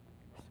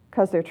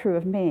 Because they're true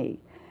of me.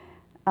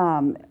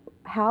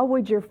 How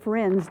would your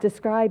friends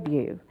describe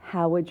you?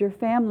 How would your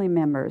family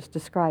members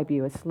describe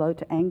you? As slow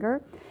to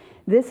anger?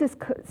 This is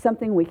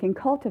something we can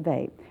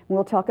cultivate.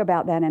 We'll talk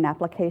about that in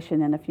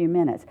application in a few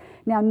minutes.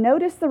 Now,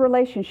 notice the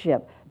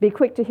relationship. Be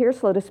quick to hear,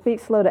 slow to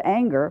speak, slow to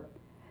anger.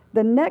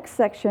 The next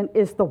section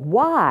is the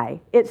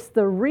why. It's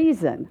the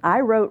reason. I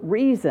wrote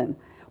reason.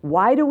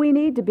 Why do we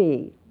need to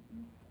be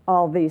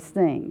all these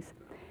things?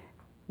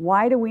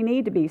 Why do we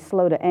need to be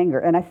slow to anger?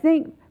 And I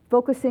think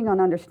focusing on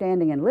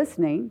understanding and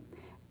listening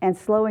and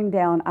slowing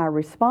down our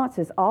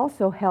responses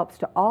also helps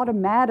to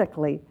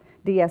automatically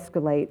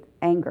de-escalate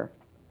anger.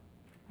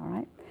 All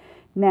right?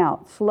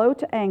 Now, slow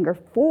to anger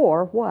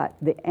for what?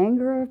 The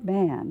anger of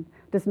man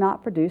does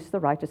not produce the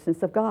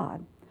righteousness of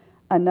God.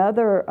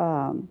 Another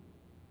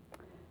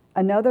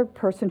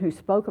person who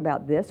spoke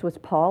about this was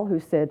Paul, who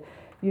said,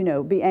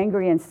 be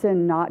angry and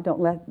sin not.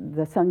 Don't let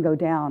the sun go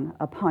down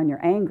upon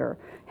your anger.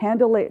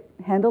 Handle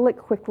it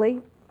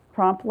quickly,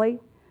 promptly.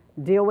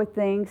 Deal with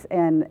things,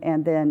 and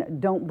then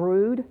don't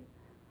brood.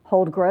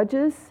 Hold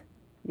grudges.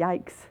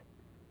 Yikes.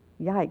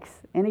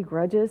 Any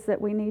grudges that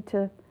we need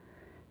to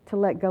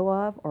let go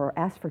of or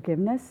ask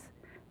forgiveness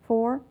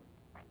for?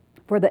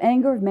 For the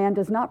anger of man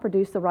does not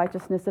produce the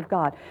righteousness of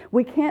God.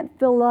 We can't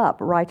fill up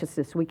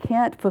righteousness. We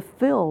can't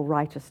fulfill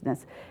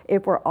righteousness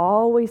if we're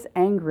always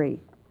angry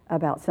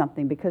about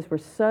something because we're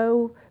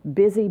so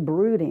busy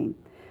brooding.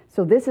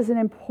 So this is an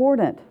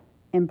important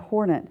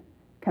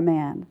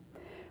command.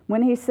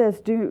 When he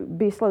says,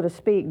 be slow to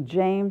speak,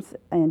 James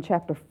in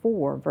chapter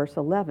 4, verse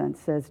 11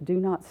 says,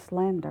 do not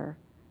slander.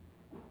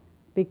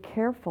 Be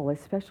careful,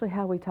 especially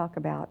how we talk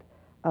about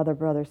other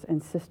brothers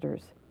and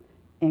sisters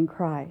in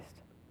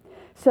Christ.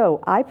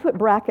 So I put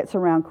brackets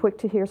around quick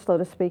to hear, slow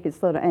to speak, and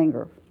slow to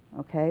anger.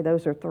 Okay,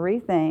 those are three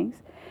things.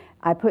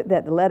 I put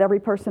that let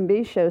every person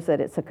be shows that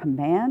it's a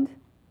command.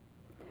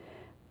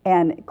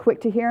 And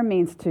quick to hear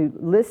means to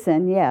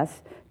listen,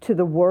 yes, to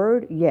the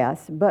word,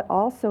 yes, but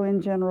also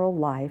in general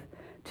life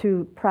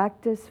to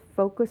practice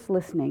focused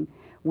listening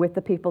with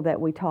the people that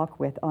we talk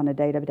with on a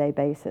day-to-day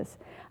basis.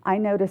 I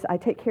notice I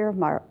take care of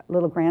my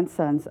little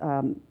grandsons.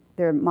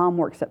 Their mom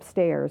works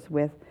upstairs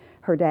with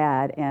her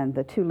dad, and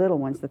the two little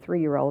ones, the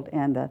 3-year-old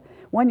and the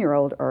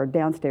 1-year-old, are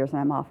downstairs, and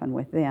I'm often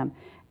with them.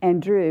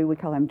 And Drew, we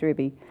call him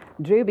Drewby.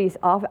 Drewby's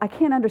off. I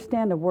can't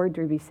understand a word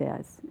Drewby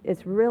says.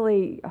 It's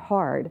really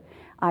hard.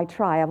 I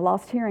try. I've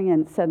lost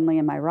hearing suddenly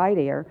in my right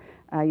ear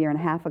a year and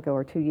a half ago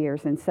or 2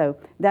 years, and so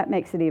that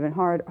makes it even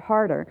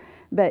harder.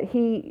 But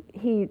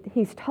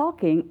he's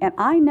talking, and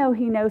I know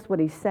he knows what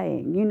he's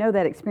saying. You know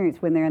that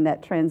experience when they're in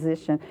that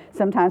transition.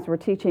 Sometimes we're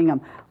teaching them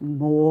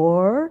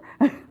more.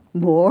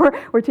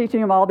 We're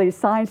teaching them all these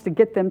signs to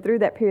get them through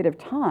that period of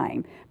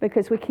time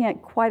because we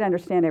can't quite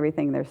understand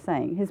everything they're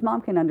saying. His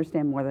mom can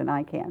understand more than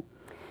I can.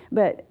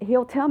 But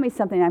he'll tell me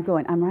something, I'm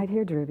going, I'm right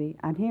here, Drewby.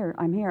 I'm here.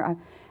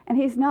 And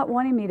he's not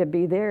wanting me to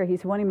be there.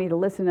 He's wanting me to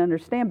listen and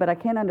understand, but I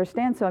can't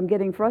understand, so I'm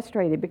getting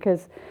frustrated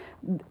because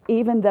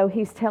even though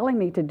he's telling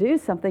me to do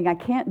something, I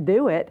can't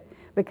do it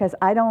because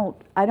I don't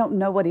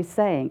know what he's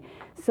saying.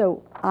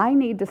 So I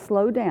need to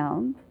slow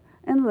down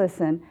and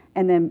listen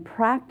and then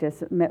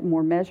practice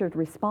more measured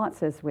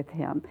responses with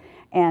him.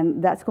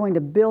 And that's going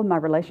to build my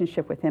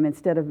relationship with him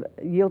instead of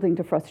yielding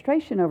to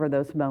frustration over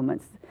those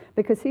moments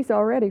because he's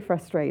already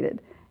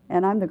frustrated.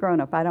 And I'm the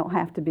grown-up. I don't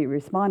have to be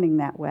responding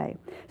that way.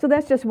 So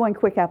that's just one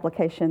quick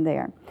application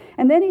there.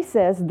 And then he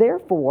says,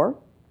 therefore,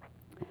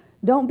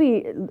 don't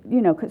be,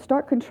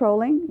 start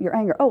controlling your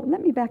anger. Oh,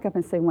 let me back up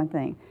and say one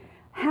thing.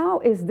 How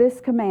is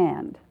this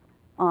command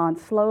on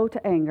slow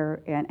to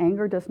anger and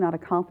anger does not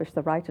accomplish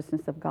the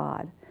righteousness of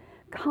God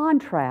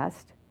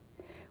contrast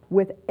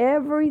with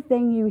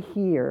everything you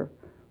hear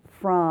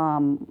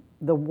from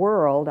the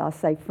world, I'll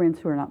say friends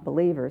who are not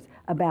believers,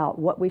 about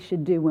what we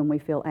should do when we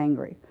feel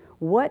angry?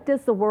 What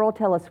does the world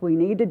tell us we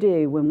need to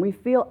do when we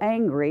feel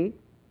angry?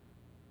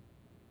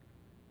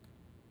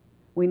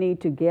 We need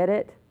to get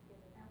it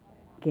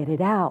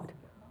out,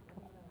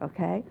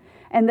 okay?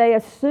 And they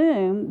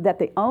assume that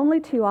the only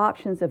two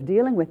options of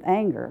dealing with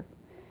anger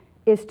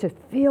is to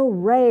feel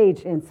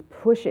rage and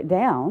push it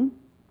down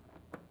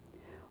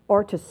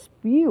or to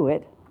spew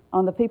it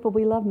on the people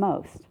we love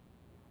most.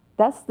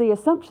 That's the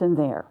assumption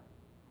there.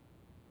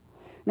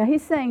 Now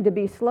he's saying to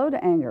be slow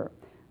to anger.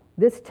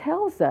 This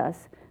tells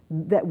us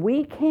that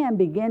we can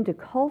begin to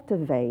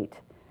cultivate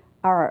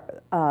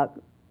our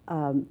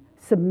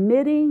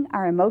submitting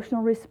our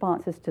emotional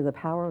responses to the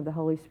power of the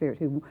Holy Spirit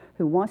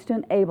who wants to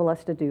enable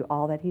us to do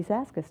all that he's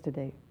asked us to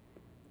do.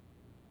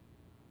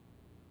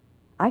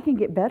 I can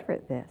get better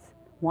at this.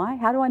 Why?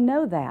 How do I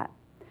know that?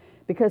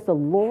 Because the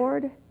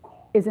Lord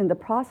is in the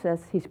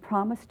process, he's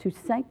promised to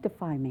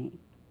sanctify me.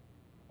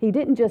 He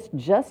didn't just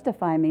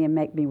justify me and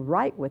make me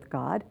right with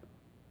God.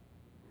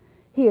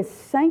 He is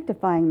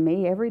sanctifying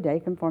me every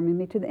day, conforming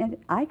me to the end.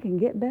 I can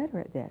get better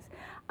at this.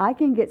 I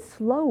can get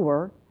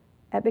slower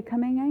at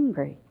becoming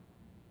angry.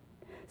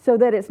 So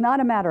that it's not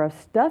a matter of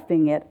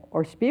stuffing it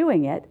or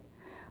spewing it,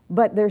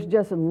 but there's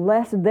just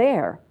less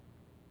there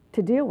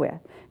to deal with.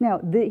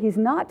 Now, he's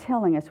not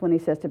telling us when he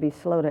says to be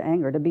slow to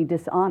anger, to be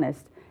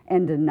dishonest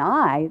and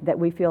deny that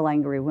we feel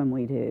angry when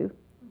we do.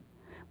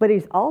 But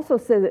he's also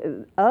said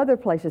that other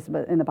places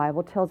in the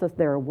Bible tells us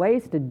there are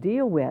ways to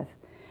deal with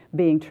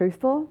being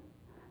truthful,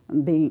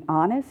 being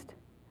honest,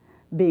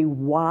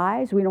 being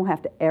wise. We don't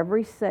have to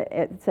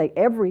say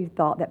every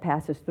thought that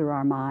passes through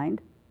our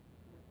mind.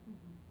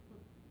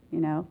 You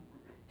know,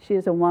 she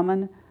is a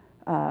woman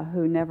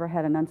who never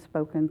had an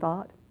unspoken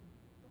thought.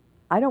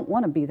 I don't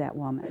want to be that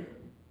woman.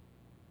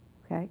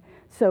 Okay?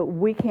 So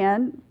we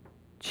can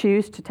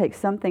choose to take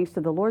some things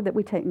to the Lord that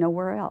we take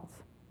nowhere else.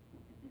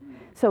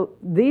 So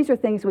these are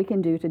things we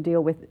can do to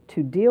deal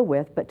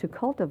with, but to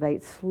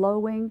cultivate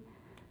slowing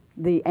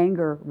the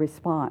anger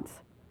response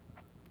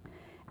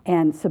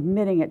and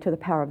submitting it to the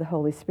power of the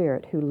Holy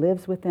Spirit who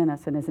lives within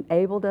us and has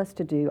enabled us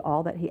to do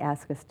all that he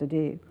asks us to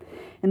do.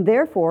 And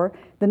therefore,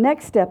 the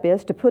next step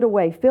is to put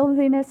away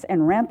filthiness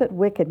and rampant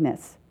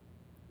wickedness.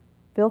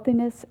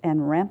 Filthiness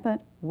and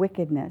rampant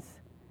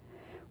wickedness.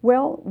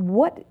 Well,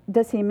 what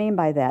does he mean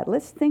by that?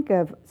 Let's think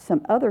of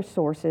some other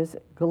sources.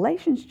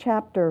 Galatians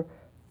chapter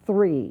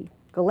 3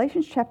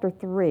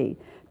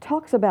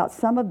 talks about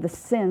some of the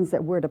sins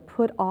that we're to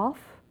put off,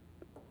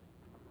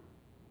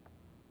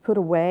 put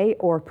away,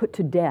 or put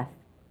to death.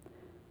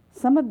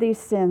 Some of these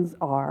sins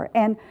are.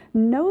 And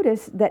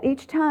notice that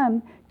each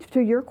time,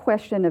 to your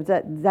question of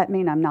does that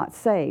mean I'm not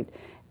saved?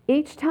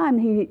 Each time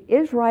he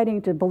is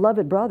writing to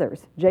beloved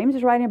brothers. James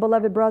is writing to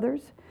beloved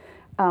brothers.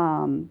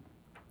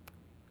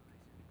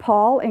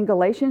 Paul in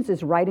Galatians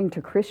is writing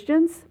to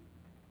Christians.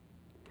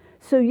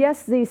 So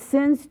yes, these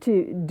sins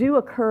do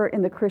occur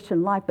in the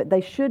Christian life, but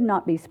they should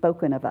not be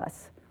spoken of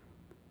us.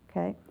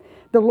 Okay?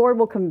 The Lord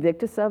will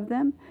convict us of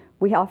them.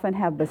 We often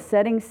have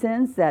besetting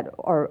sins that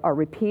are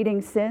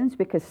repeating sins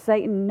because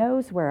Satan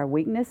knows where our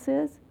weakness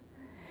is.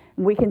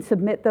 And we can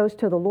submit those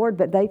to the Lord,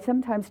 but they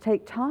sometimes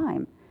take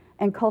time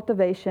and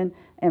cultivation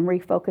and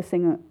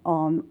refocusing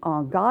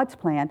on God's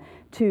plan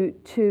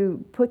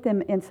to put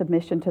them in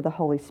submission to the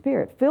Holy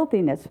Spirit.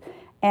 Filthiness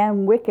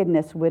and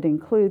wickedness would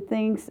include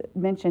things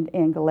mentioned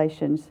in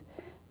Galatians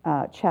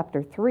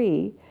chapter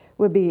 3,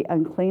 would be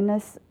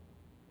uncleanness,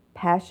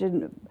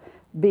 passion,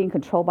 being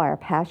controlled by our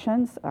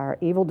passions, our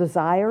evil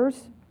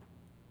desires,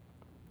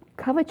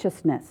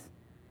 covetousness.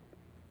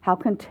 How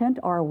content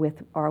are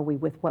we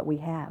with what we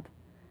have?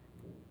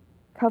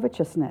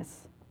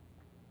 Covetousness,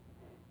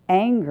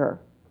 anger,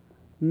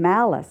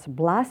 malice,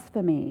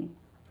 blasphemy,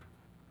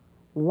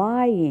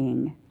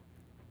 lying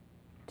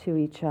to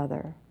each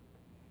other,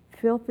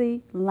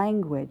 filthy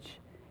language.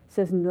 It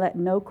says, let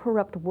no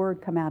corrupt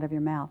word come out of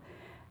your mouth.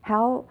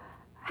 How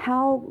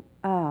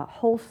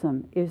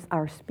wholesome is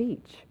our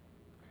speech?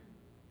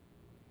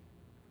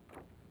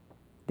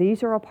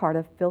 These are a part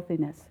of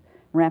filthiness,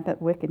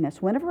 rampant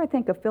wickedness. Whenever I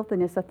think of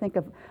filthiness, I think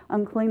of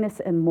uncleanness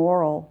and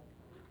moral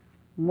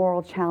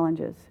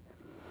challenges.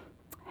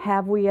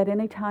 Have we at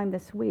any time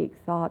this week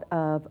thought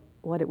of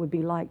what it would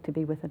be like to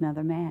be with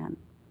another man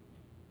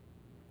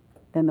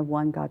than the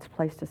one God's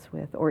placed us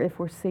with? Or if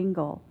we're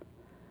single,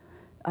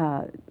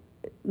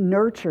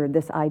 nurtured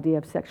this idea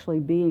of sexually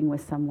being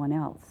with someone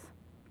else.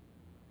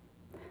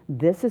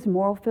 This is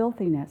moral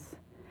filthiness.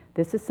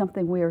 This is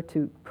something we are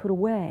to put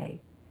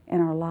away in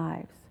our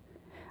lives.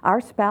 Our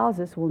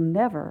spouses will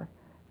never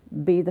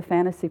be the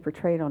fantasy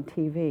portrayed on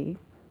TV,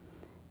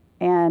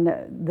 and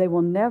they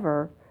will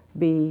never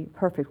be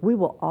perfect. We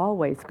will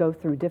always go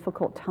through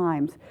difficult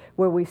times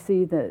where we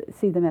see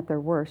them at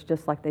their worst,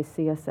 just like they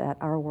see us at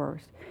our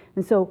worst.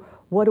 And so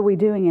what are we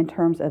doing in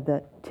terms of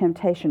the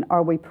temptation?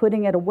 Are we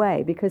putting it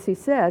away? Because he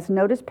says,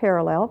 notice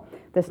parallel,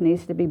 this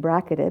needs to be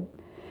bracketed,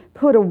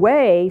 put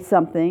away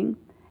something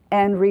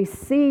and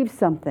receive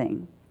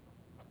something.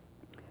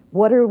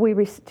 What are we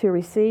to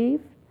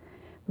receive?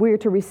 We are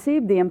to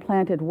receive the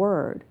implanted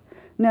word.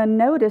 Now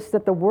notice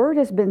that the word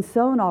has been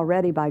sown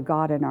already by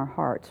God in our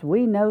hearts.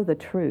 We know the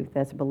truth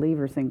as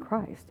believers in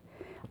Christ.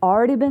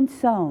 Already been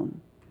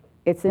sown.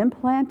 It's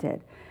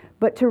implanted.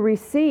 But to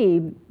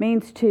receive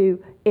means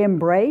to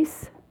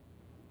embrace.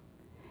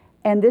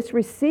 And this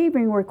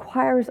receiving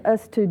requires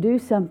us to do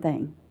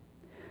something.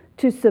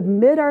 To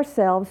submit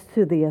ourselves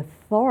to the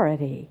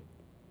authority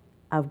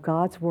of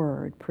God's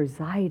word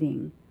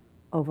presiding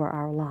over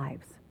our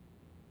lives.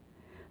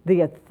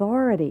 The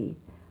authority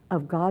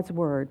of God's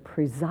word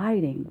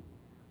presiding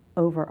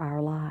over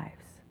our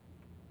lives.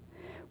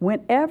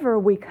 Whenever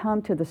we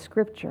come to the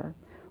scripture,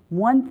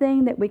 one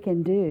thing that we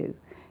can do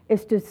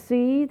is to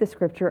see the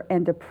scripture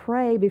and to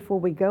pray before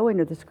we go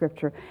into the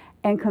scripture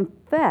and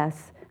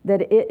confess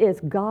that it is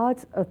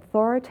God's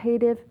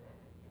authoritative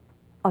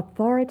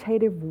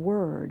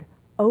word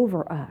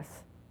over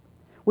us.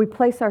 We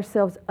place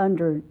ourselves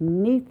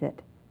underneath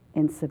it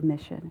in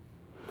submission.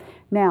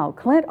 Now,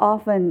 Clint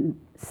often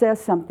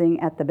says something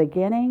at the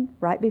beginning,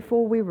 right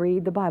before we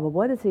read the Bible.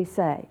 What does he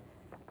say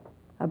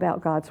about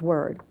God's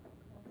word?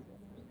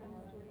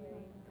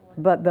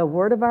 But the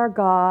word of our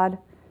God,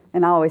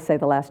 and I always say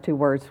the last two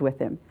words with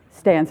him,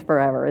 stands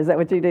forever. Is that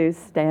what you do?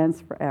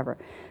 Stands forever.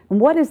 And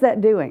what is that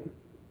doing?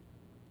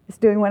 It's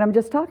doing what I'm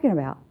just talking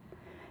about.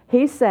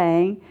 He's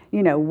saying,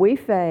 we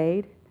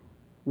fade,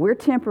 we're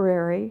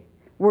temporary,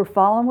 We're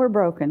fallen, we're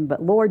broken,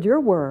 but Lord, your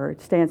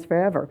word stands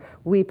forever.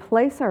 We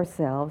place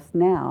ourselves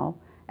now,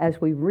 as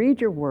we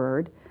read your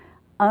word,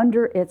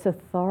 under its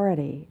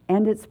authority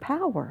and its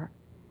power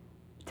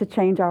to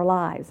change our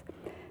lives.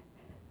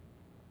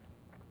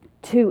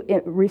 To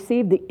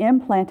receive the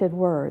implanted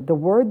word, the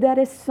word that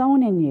is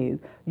sown in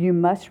you, you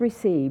must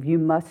receive, you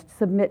must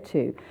submit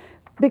to.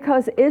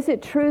 Because is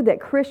it true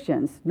that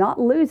Christians, not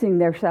losing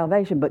their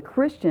salvation, but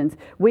Christians,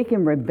 we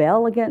can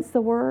rebel against the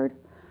word?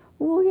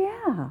 Well,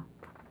 yeah.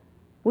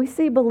 We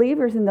see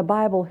believers in the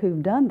Bible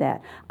who've done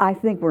that. I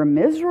think we're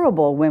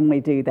miserable when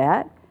we do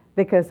that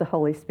because the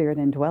Holy Spirit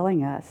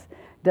indwelling us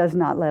does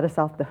not let us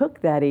off the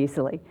hook that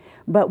easily.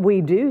 But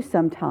we do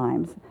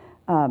sometimes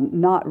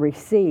not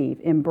receive,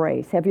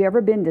 embrace. Have you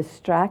ever been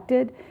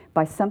distracted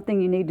by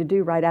something you need to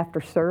do right after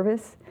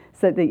service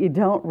so that you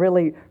don't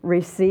really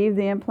receive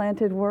the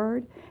implanted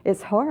word?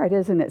 It's hard,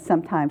 isn't it,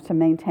 sometimes to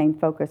maintain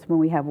focus when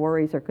we have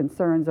worries or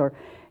concerns, or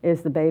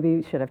is the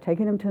baby, should have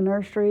taken him to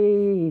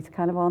nursery? He's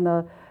kind of on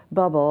the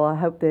bubble. I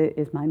hope that,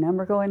 is my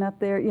number going up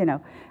there? You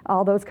know,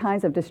 all those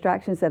kinds of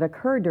distractions that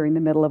occur during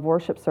the middle of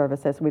worship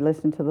service as we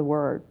listen to the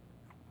word.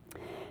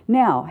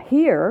 Now,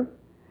 here,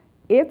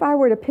 if I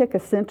were to pick a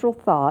central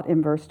thought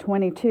in verse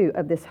 22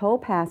 of this whole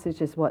passage,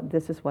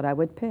 this is what I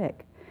would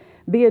pick.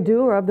 Be a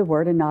doer of the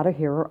word and not a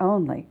hearer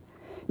only.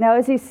 Now,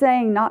 is he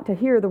saying not to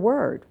hear the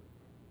word?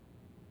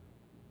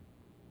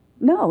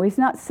 No, he's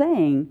not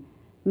saying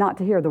not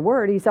to hear the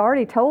word. He's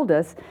already told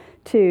us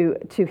to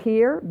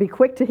hear, be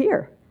quick to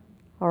hear.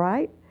 All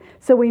right?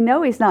 So we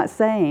know he's not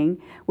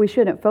saying we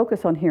shouldn't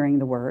focus on hearing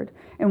the word.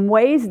 And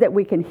ways that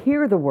we can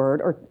hear the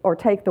word or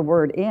take the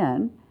word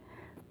in.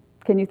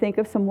 Can you think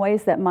of some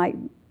ways that might,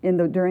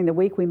 during the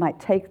week, we might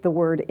take the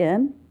word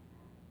in?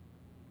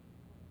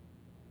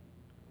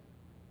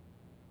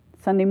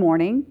 Sunday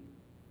morning,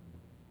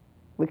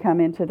 we come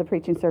into the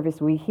preaching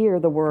service, we hear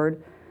the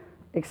word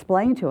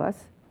explained to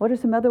us. What are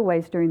some other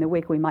ways during the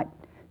week we might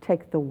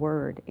take the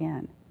word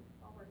in?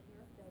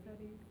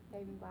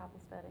 Daily Bible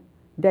study.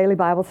 Daily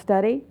Bible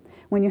study.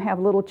 When you have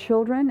little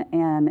children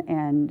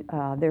and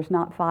there's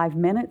not 5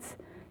 minutes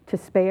to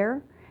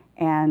spare,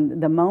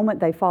 and the moment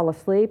they fall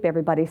asleep,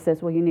 everybody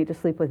says, well, you need to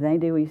sleep when they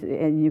do,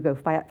 and you go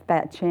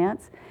fat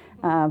chance,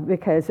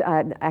 because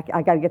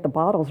I got to get the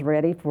bottles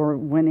ready for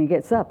when he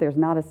gets up.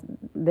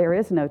 There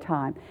is no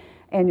time.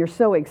 And you're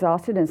so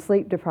exhausted and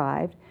sleep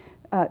deprived.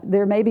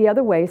 There may be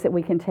other ways that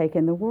we can take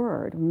in the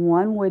Word.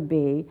 One would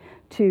be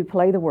to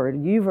play the Word.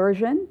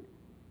 YouVersion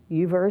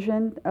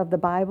of the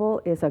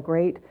Bible is a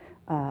great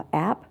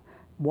app,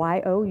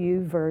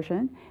 YOU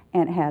version,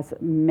 and it has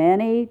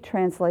many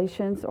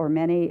translations or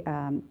many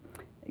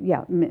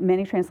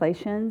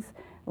translations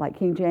like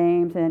King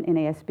James and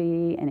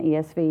NASB and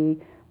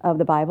ESV of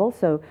the Bible.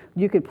 So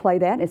you could play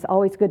that. It's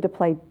always good to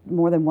play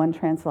more than one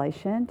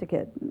translation to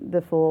get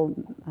the full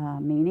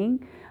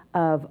meaning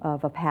of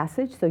a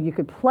passage. So you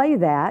could play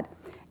that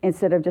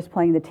instead of just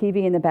playing the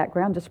TV in the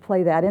background. Just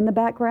play that in the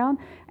background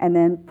and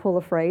then pull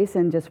a phrase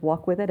and just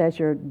walk with it as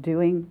you're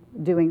doing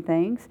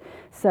things.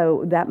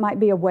 So that might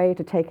be a way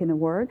to take in the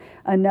Word.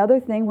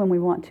 Another thing when we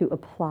want to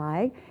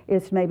apply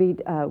is maybe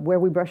where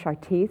we brush our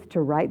teeth,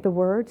 to write the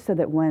Word, so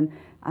that when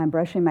I'm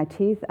brushing my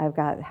teeth, I've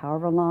got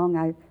however long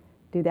I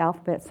do the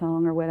alphabet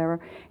song or whatever,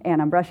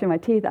 and I'm brushing my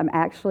teeth, I'm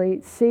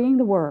actually seeing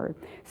the Word.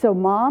 So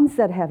moms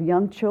that have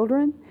young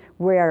children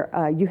where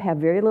you have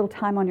very little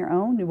time on your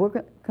own, we're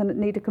going to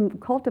need to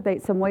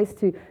cultivate some ways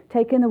to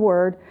take in the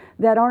Word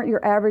that aren't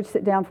your average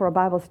sit down for a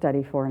Bible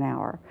study for an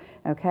hour,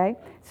 okay?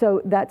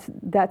 So that's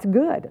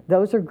good.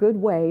 Those are good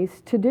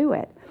ways to do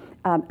it.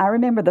 I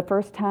remember the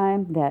first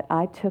time that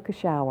I took a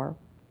shower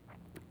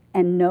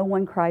and no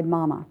one cried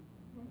mama.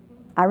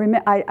 I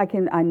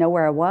know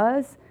where I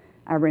was.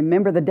 I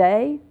remember the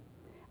day.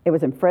 It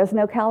was in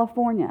Fresno,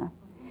 California.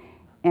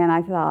 And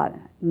I thought,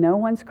 no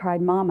one's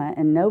cried mama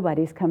and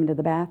nobody's come to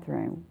the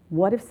bathroom.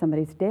 What if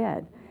somebody's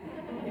dead?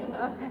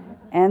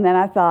 And then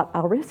I thought,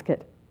 I'll risk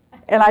it.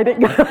 And I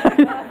didn't go.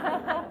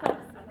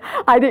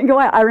 I didn't go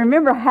out. I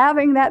remember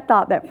having that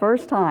thought that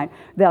first time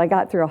that I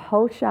got through a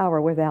whole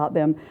shower without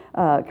them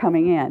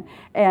coming in.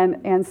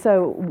 And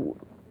so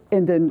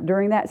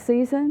during that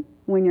season,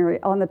 when you're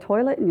on the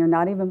toilet and you're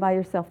not even by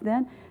yourself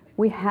then,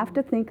 we have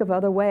to think of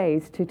other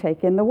ways to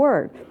take in the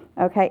Word.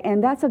 Okay,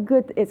 and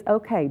it's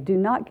okay. Do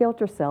not guilt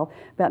yourself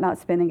about not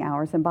spending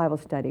hours in Bible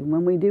study.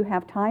 When we do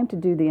have time to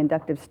do the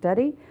inductive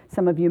study,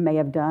 some of you may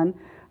have done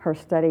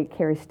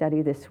Carrie's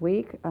study this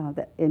week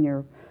in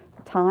your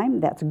time.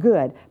 That's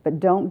good, but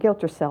don't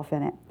guilt yourself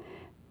in it.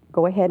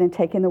 Go ahead and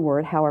take in the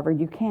Word however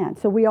you can.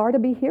 So we are to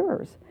be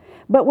hearers.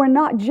 But we're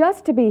not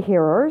just to be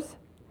hearers.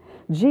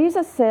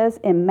 Jesus says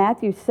in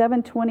Matthew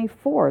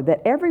 7:24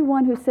 that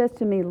everyone who says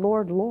to me,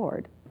 Lord,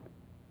 Lord,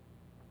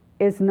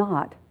 is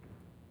not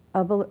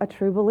a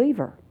true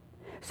believer.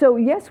 So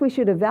yes, we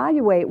should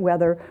evaluate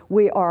whether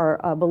we are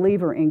a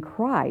believer in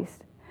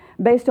Christ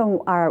based on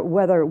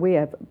whether we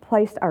have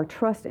placed our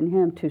trust in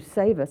Him to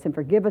save us and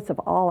forgive us of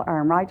all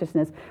our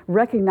unrighteousness,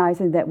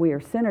 recognizing that we are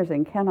sinners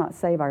and cannot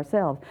save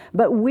ourselves.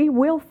 But we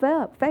will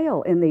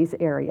fail in these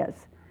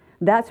areas.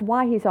 That's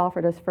why he's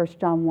offered us 1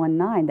 John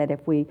 1:9, that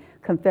if we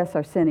confess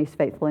our sin, he's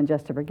faithful and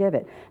just to forgive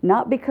it.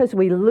 Not because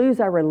we lose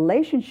our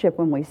relationship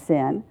when we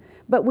sin,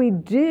 but we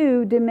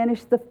do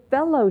diminish the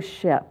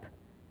fellowship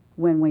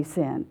when we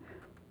sin.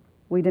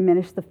 We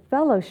diminish the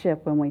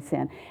fellowship when we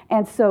sin.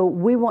 And so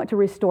we want to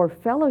restore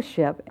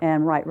fellowship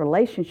and right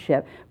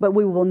relationship, but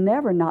we will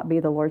never not be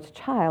the Lord's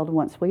child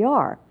once we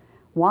are.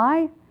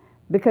 Why?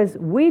 Because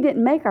we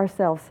didn't make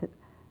ourselves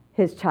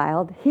his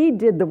child. He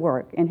did the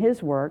work, and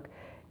his work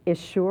is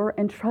sure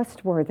and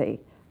trustworthy.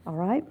 All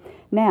right?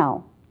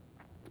 Now,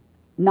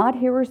 not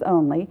hearers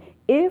only.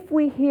 If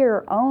we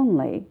hear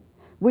only,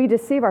 we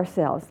deceive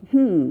ourselves.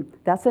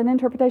 That's an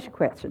interpretation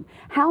question.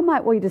 How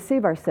might we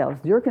deceive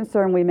ourselves? You're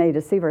concerned we may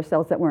deceive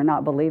ourselves that we're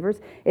not believers.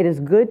 It is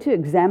good to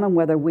examine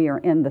whether we are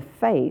in the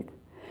faith,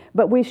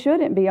 but we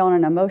shouldn't be on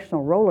an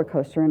emotional roller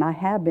coaster, and I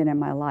have been in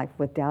my life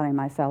with doubting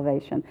my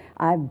salvation.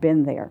 I've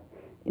been there.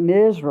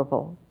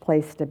 Miserable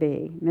place to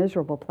be.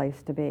 Miserable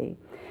place to be.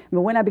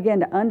 But when I began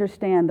to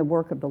understand the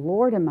work of the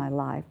Lord in my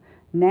life,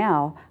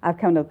 now I've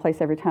come to a place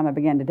every time I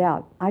begin to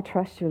doubt, I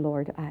trust you,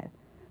 Lord,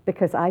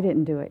 because I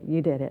didn't do it.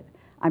 You did it.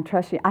 I'm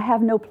trusting you. I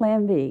have no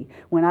plan B.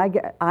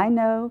 I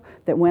know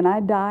that when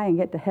I die and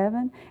get to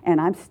heaven and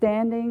I'm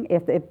standing,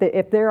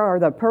 if there are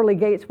the pearly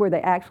gates where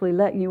they actually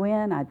let you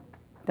in, I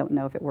don't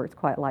know if it works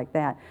quite like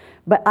that.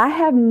 But I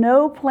have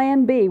no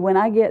plan B when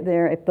I get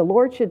there. If the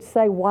Lord should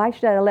say, why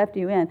should I have left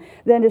you in?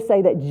 Then to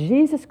say that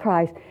Jesus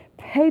Christ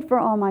paid for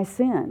all my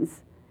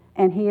sins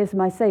and he is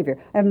my Savior.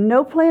 I have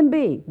no plan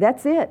B.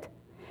 That's it.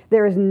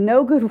 There is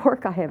no good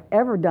work I have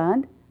ever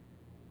done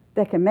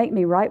that can make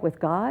me right with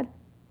God,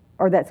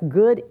 or that's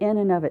good in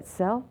and of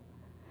itself.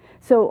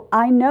 So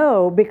I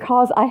know,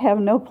 because I have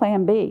no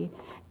plan B,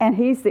 and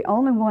he's the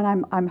only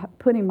one I'm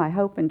putting my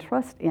hope and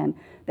trust in,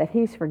 that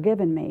he's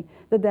forgiven me,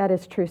 that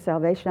is true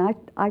salvation.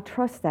 I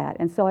trust that,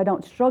 and so I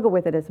don't struggle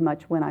with it as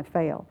much when I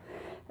fail.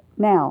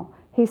 Now,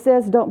 he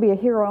says don't be a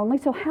hero only,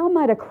 so how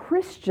might a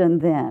Christian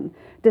then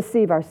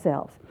deceive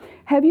ourselves?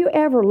 Have you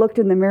ever looked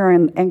in the mirror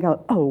and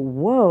go, oh,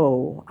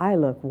 whoa, I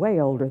look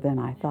way older than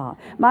I thought?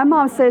 My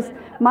mom says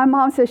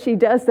she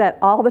does that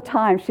all the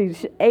time.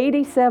 She's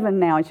 87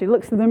 now, and she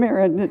looks in the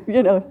mirror and,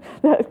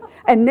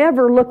 and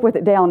never look with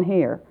it down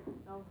here.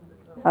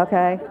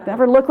 Okay?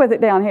 Never look with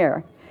it down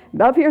here.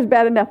 Up here's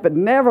bad enough, but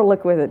never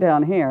look with it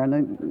down here and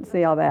then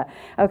see all that.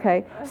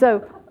 Okay?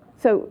 So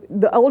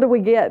the older we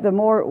get, the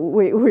more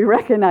we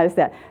recognize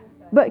that.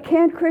 But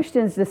can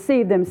Christians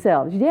deceive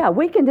themselves? Yeah,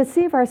 we can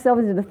deceive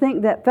ourselves into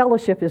think that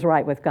fellowship is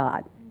right with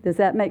God. Does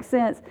that make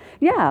sense?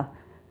 Yeah.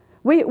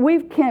 We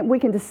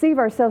can deceive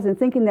ourselves in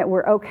thinking that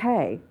we're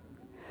okay,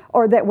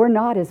 or that we're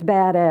not as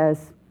bad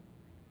as.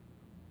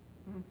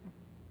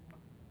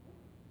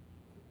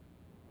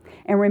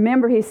 And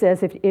remember, he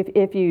says,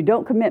 if you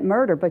don't commit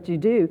murder, but you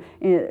do,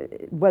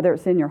 whether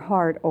it's in your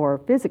heart or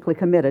physically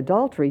commit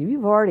adultery,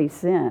 you've already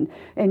sinned,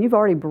 and you've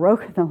already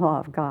broken the law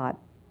of God.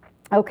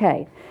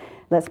 Okay.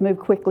 Let's move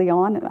quickly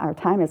on. Our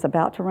time is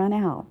about to run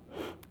out.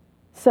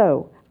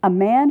 So, a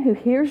man who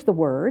hears the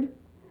word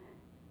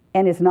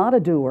and is not a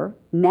doer,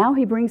 now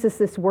he brings us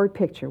this word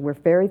picture we're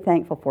very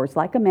thankful for. It's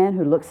like a man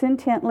who looks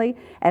intently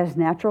at his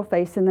natural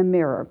face in the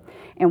mirror.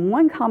 And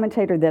one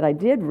commentator that I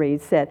did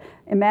read said,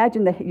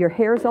 imagine that your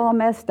hair's all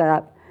messed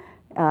up.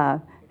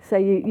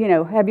 Say,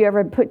 have you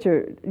ever put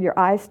your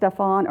eye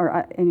stuff on,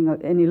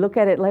 and you look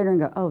at it later and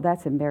go, oh,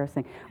 that's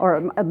embarrassing.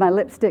 Or my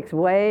lipstick's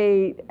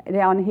way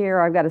down here,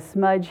 or I've got a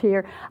smudge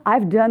here.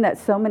 I've done that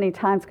so many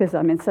times because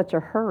I'm in such a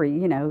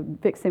hurry,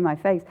 fixing my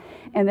face.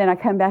 And then I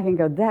come back and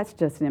go, that's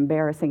just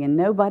embarrassing, and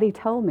nobody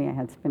told me I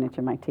had spinach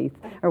in my teeth,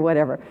 or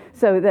whatever.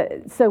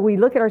 So we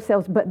look at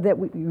ourselves, but that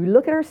we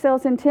look at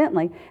ourselves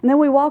intently, and then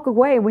we walk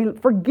away and we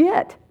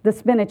forget the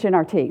spinach in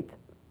our teeth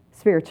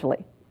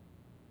spiritually.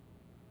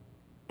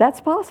 That's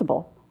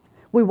possible.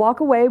 We walk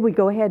away, we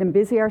go ahead and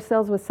busy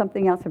ourselves with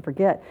something else and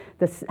forget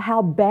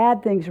how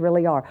bad things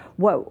really are,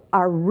 what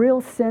our real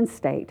sin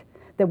state,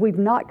 that we've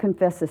not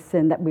confessed this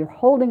sin, that we're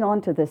holding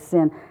on to this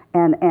sin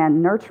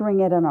and nurturing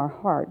it in our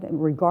heart,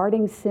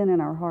 regarding sin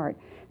in our heart.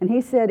 And he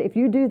said, if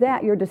you do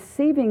that, you're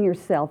deceiving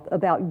yourself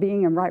about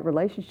being in right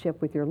relationship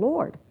with your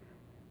Lord.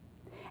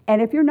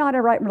 And if you're not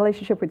in right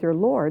relationship with your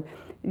Lord,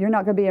 you're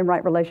not going to be in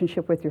right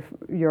relationship with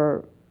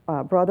your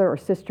brother or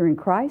sister in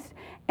Christ,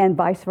 and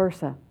vice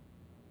versa.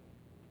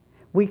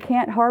 We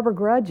can't harbor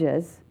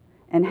grudges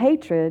and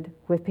hatred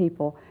with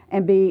people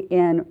and be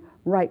in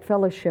right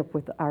fellowship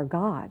with our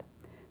God.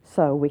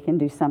 So we can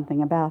do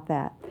something about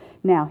that.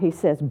 Now he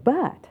says,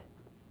 but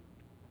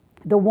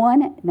the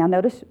one, now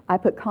notice I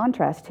put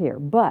contrast here,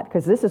 but,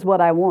 because this is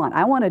what I want.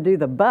 I want to do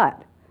the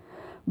but.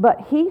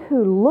 But he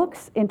who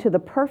looks into the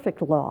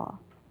perfect law.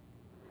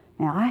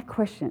 Now, I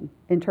question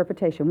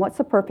interpretation. What's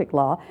the perfect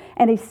law?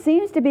 And he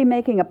seems to be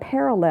making a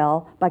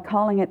parallel by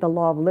calling it the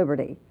law of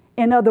liberty.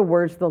 In other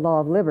words, the law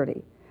of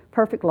liberty.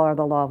 Perfect law or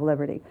the law of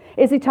liberty.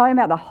 Is he talking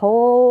about the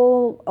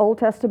whole Old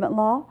Testament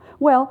law?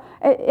 Well,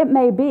 it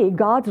may be.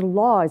 God's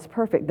law is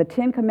perfect. The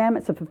 10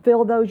 Commandments, to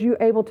fulfill those,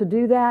 you're able to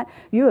do that.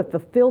 You have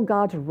fulfilled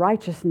God's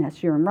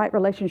righteousness. You're in right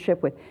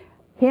relationship with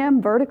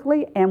him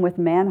vertically and with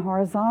man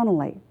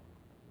horizontally.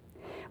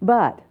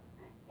 But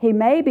he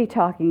may be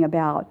talking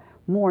about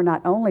more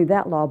not only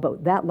that law,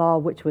 but that law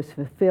which was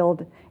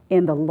fulfilled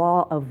in the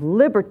law of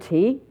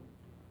liberty,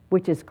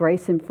 which is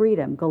grace and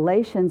freedom.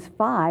 Galatians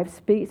 5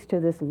 speaks to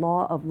this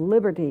law of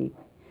liberty.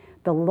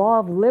 The law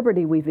of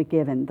liberty we've been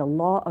given, the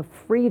law of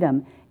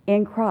freedom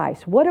in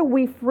Christ. What are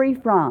we free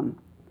from?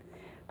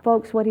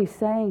 Folks, what he's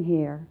saying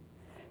here,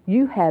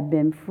 you have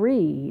been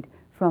freed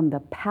from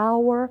the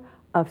power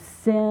of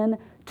sin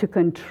to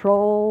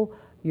control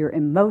your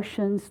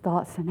emotions,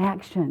 thoughts, and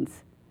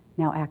actions.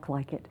 Now act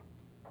like it.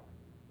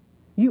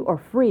 You are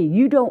free.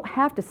 You don't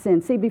have to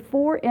sin. See,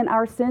 before in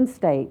our sin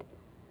state,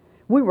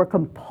 we were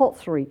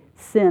compulsory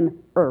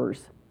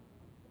sinners.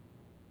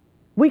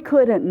 We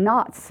couldn't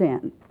not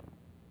sin.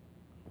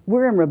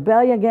 We're in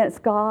rebellion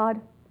against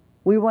God.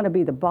 We want to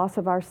be the boss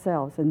of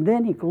ourselves. And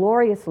then he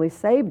gloriously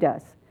saved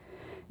us.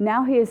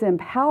 Now he has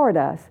empowered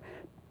us.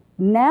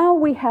 Now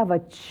we have a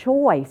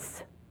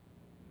choice.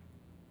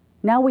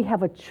 Now we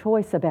have a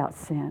choice about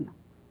sin.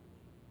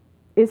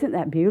 Isn't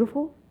that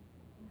beautiful?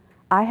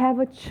 I have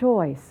a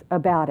choice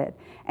about it.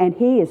 And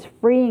he is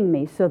freeing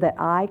me so that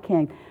I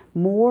can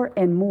more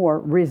and more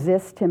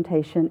resist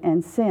temptation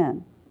and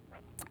sin.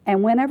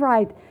 And whenever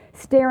I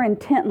stare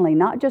intently,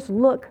 not just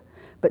look,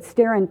 but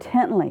stare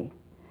intently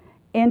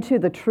into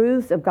the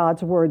truths of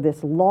God's Word,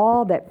 this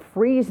law that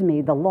frees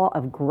me, the law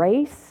of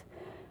grace,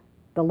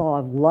 the law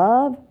of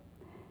love,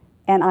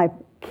 and I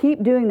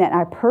keep doing that, and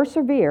I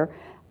persevere,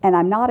 and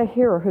I'm not a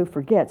hearer who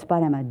forgets,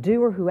 but I'm a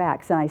doer who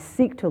acts, and I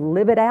seek to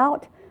live it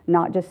out,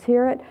 not just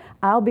hear it,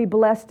 I'll be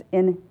blessed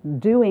in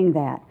doing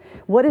that.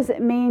 What does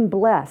it mean,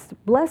 blessed?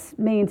 Blessed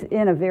means,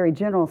 in a very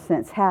general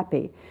sense,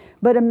 happy.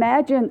 But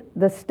imagine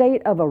the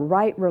state of a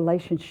right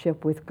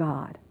relationship with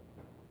God,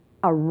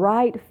 a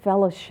right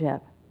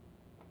fellowship.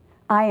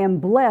 I am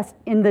blessed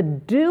in the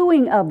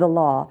doing of the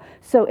law.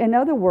 So in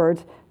other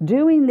words,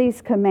 doing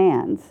these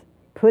commands,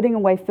 putting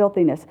away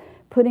filthiness,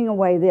 putting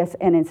away this,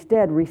 and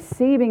instead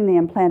receiving the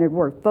implanted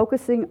word,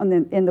 focusing on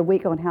in the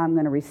week on how I'm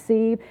going to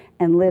receive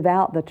and live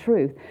out the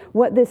truth.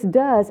 What this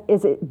does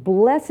is it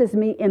blesses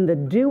me in the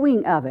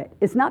doing of it.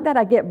 It's not that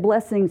I get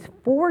blessings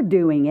for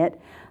doing it.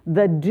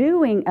 The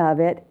doing of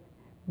it,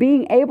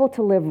 being able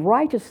to live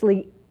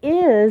righteously,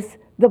 is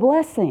the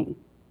blessing.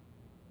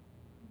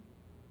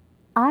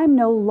 I'm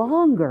no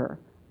longer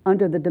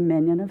under the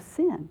dominion of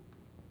sin.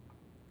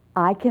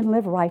 I can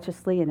live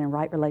righteously and in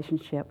right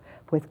relationship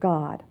with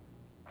God.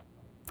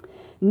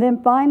 And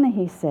then finally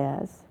he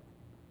says,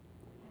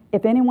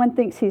 if anyone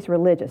thinks he's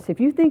religious,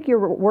 if you think your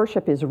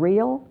worship is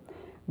real,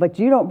 but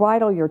you don't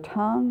bridle your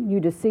tongue, you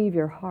deceive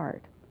your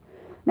heart.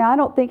 Now, I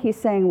don't think he's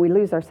saying we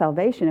lose our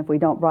salvation if we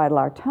don't bridle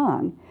our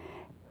tongue.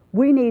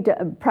 We need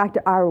to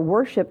practice our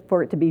worship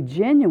for it to be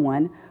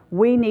genuine.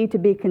 We need to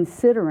be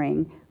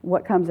considering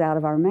what comes out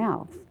of our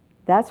mouths.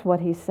 That's what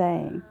he's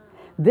saying.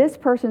 This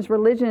person's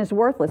religion is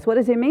worthless. What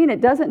does he mean? It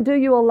doesn't do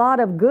you a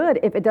lot of good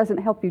if it doesn't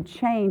help you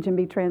change and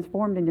be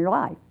transformed in your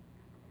life.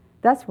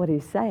 That's what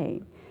he's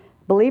saying.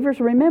 Believers,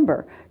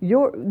 remember,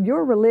 your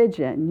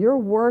religion, your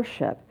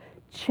worship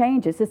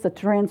changes. It's a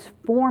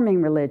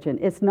transforming religion.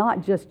 It's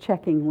not just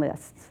checking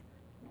lists.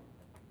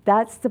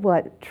 That's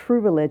what true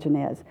religion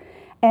is.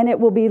 And it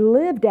will be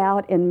lived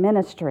out in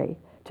ministry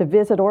to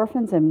visit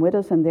orphans and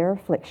widows in their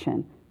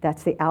affliction.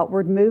 That's the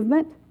outward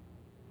movement.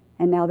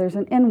 And now there's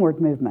an inward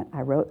movement.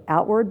 I wrote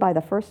outward by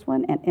the first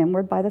one and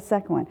inward by the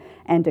second one.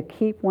 And to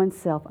keep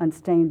oneself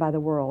unstained by the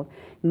world.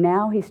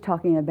 Now he's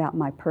talking about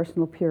my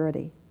personal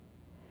purity.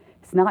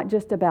 It's not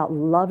just about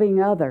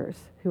loving others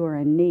who are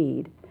in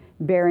need,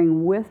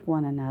 bearing with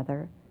one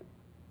another,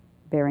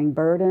 bearing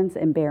burdens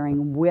and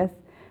bearing with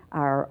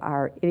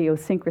our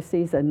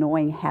idiosyncrasies,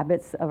 annoying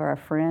habits of our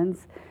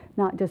friends,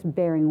 not just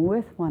bearing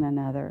with one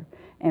another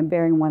and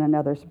bearing one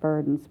another's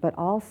burdens, but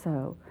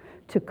also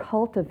to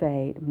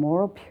cultivate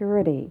moral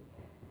purity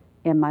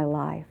in my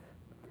life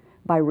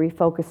by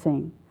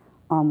refocusing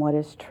on what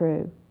is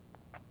true.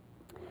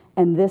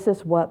 And this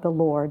is what the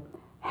Lord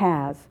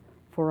has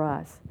for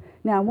us.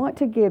 Now, I want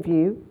to give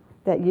you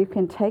that you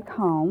can take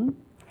home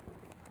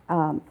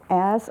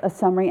as a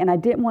summary, and I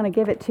didn't want to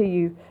give it to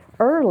you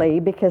early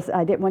because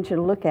I didn't want you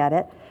to look at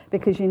it,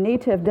 because you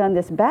need to have done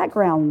this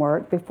background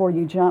work before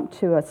you jump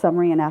to a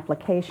summary and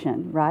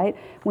application, right?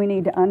 We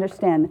need to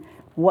understand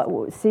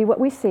see what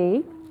we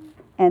see,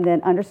 and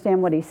then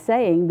understand what he's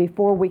saying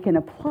before we can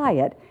apply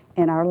it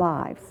in our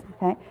lives,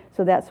 okay?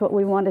 So that's what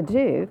we want to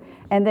do.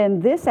 And then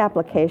this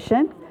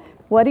application,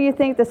 what do you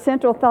think the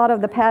central thought of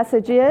the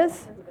passage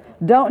is?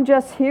 Don't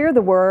just hear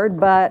the word,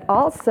 but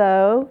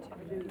also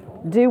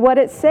do what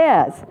it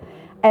says.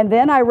 And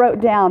then I wrote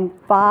down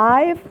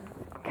 5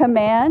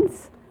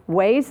 commands,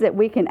 ways that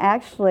we can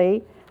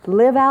actually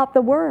live out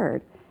the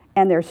word.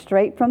 And they're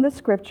straight from the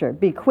scripture.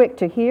 Be quick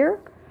to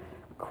hear,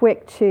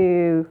 quick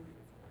to...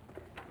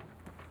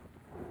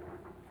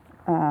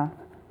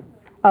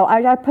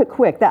 I put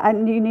quick.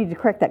 You need to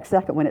correct that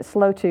second one. It's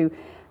slow to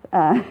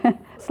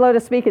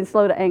speak and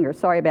slow to anger.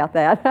 Sorry about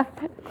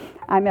that.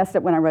 I messed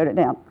up when I wrote it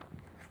down.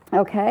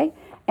 Okay?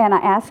 And I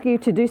ask you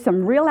to do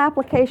some real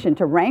application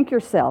to rank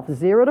yourself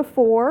 0 to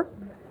 4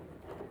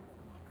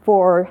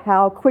 for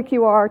how quick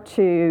you are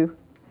to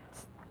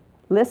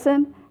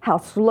listen, how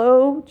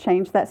slow,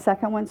 change that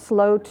second one,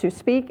 slow to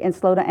speak and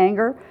slow to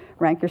anger.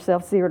 Rank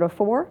yourself 0 to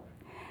 4.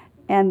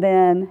 And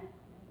then,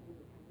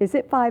 is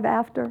it 5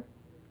 after?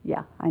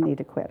 Yeah, I need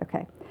to quit,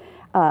 okay.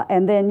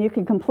 And then you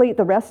can complete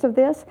the rest of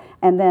this,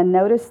 and then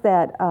notice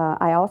that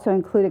I also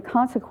included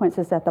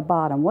consequences at the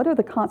bottom. What are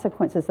the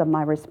consequences of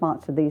my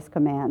response to these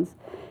commands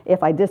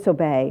if I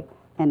disobey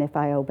and if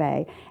I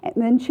obey? And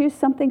then choose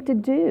something to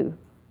do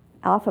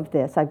off of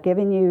this. I've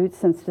given you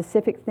some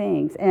specific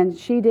things, and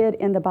she did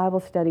in the Bible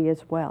study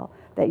as well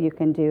that you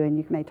can do, and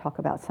you may talk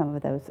about some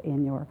of those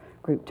in your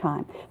group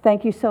time.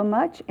 Thank you so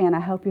much, and I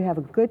hope you have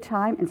a good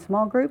time in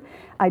small group.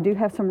 I do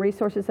have some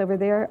resources over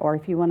there, or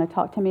if you want to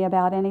talk to me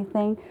about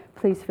anything,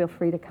 please feel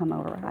free to come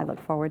over. I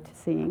look forward to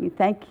seeing you.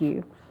 Thank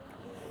you.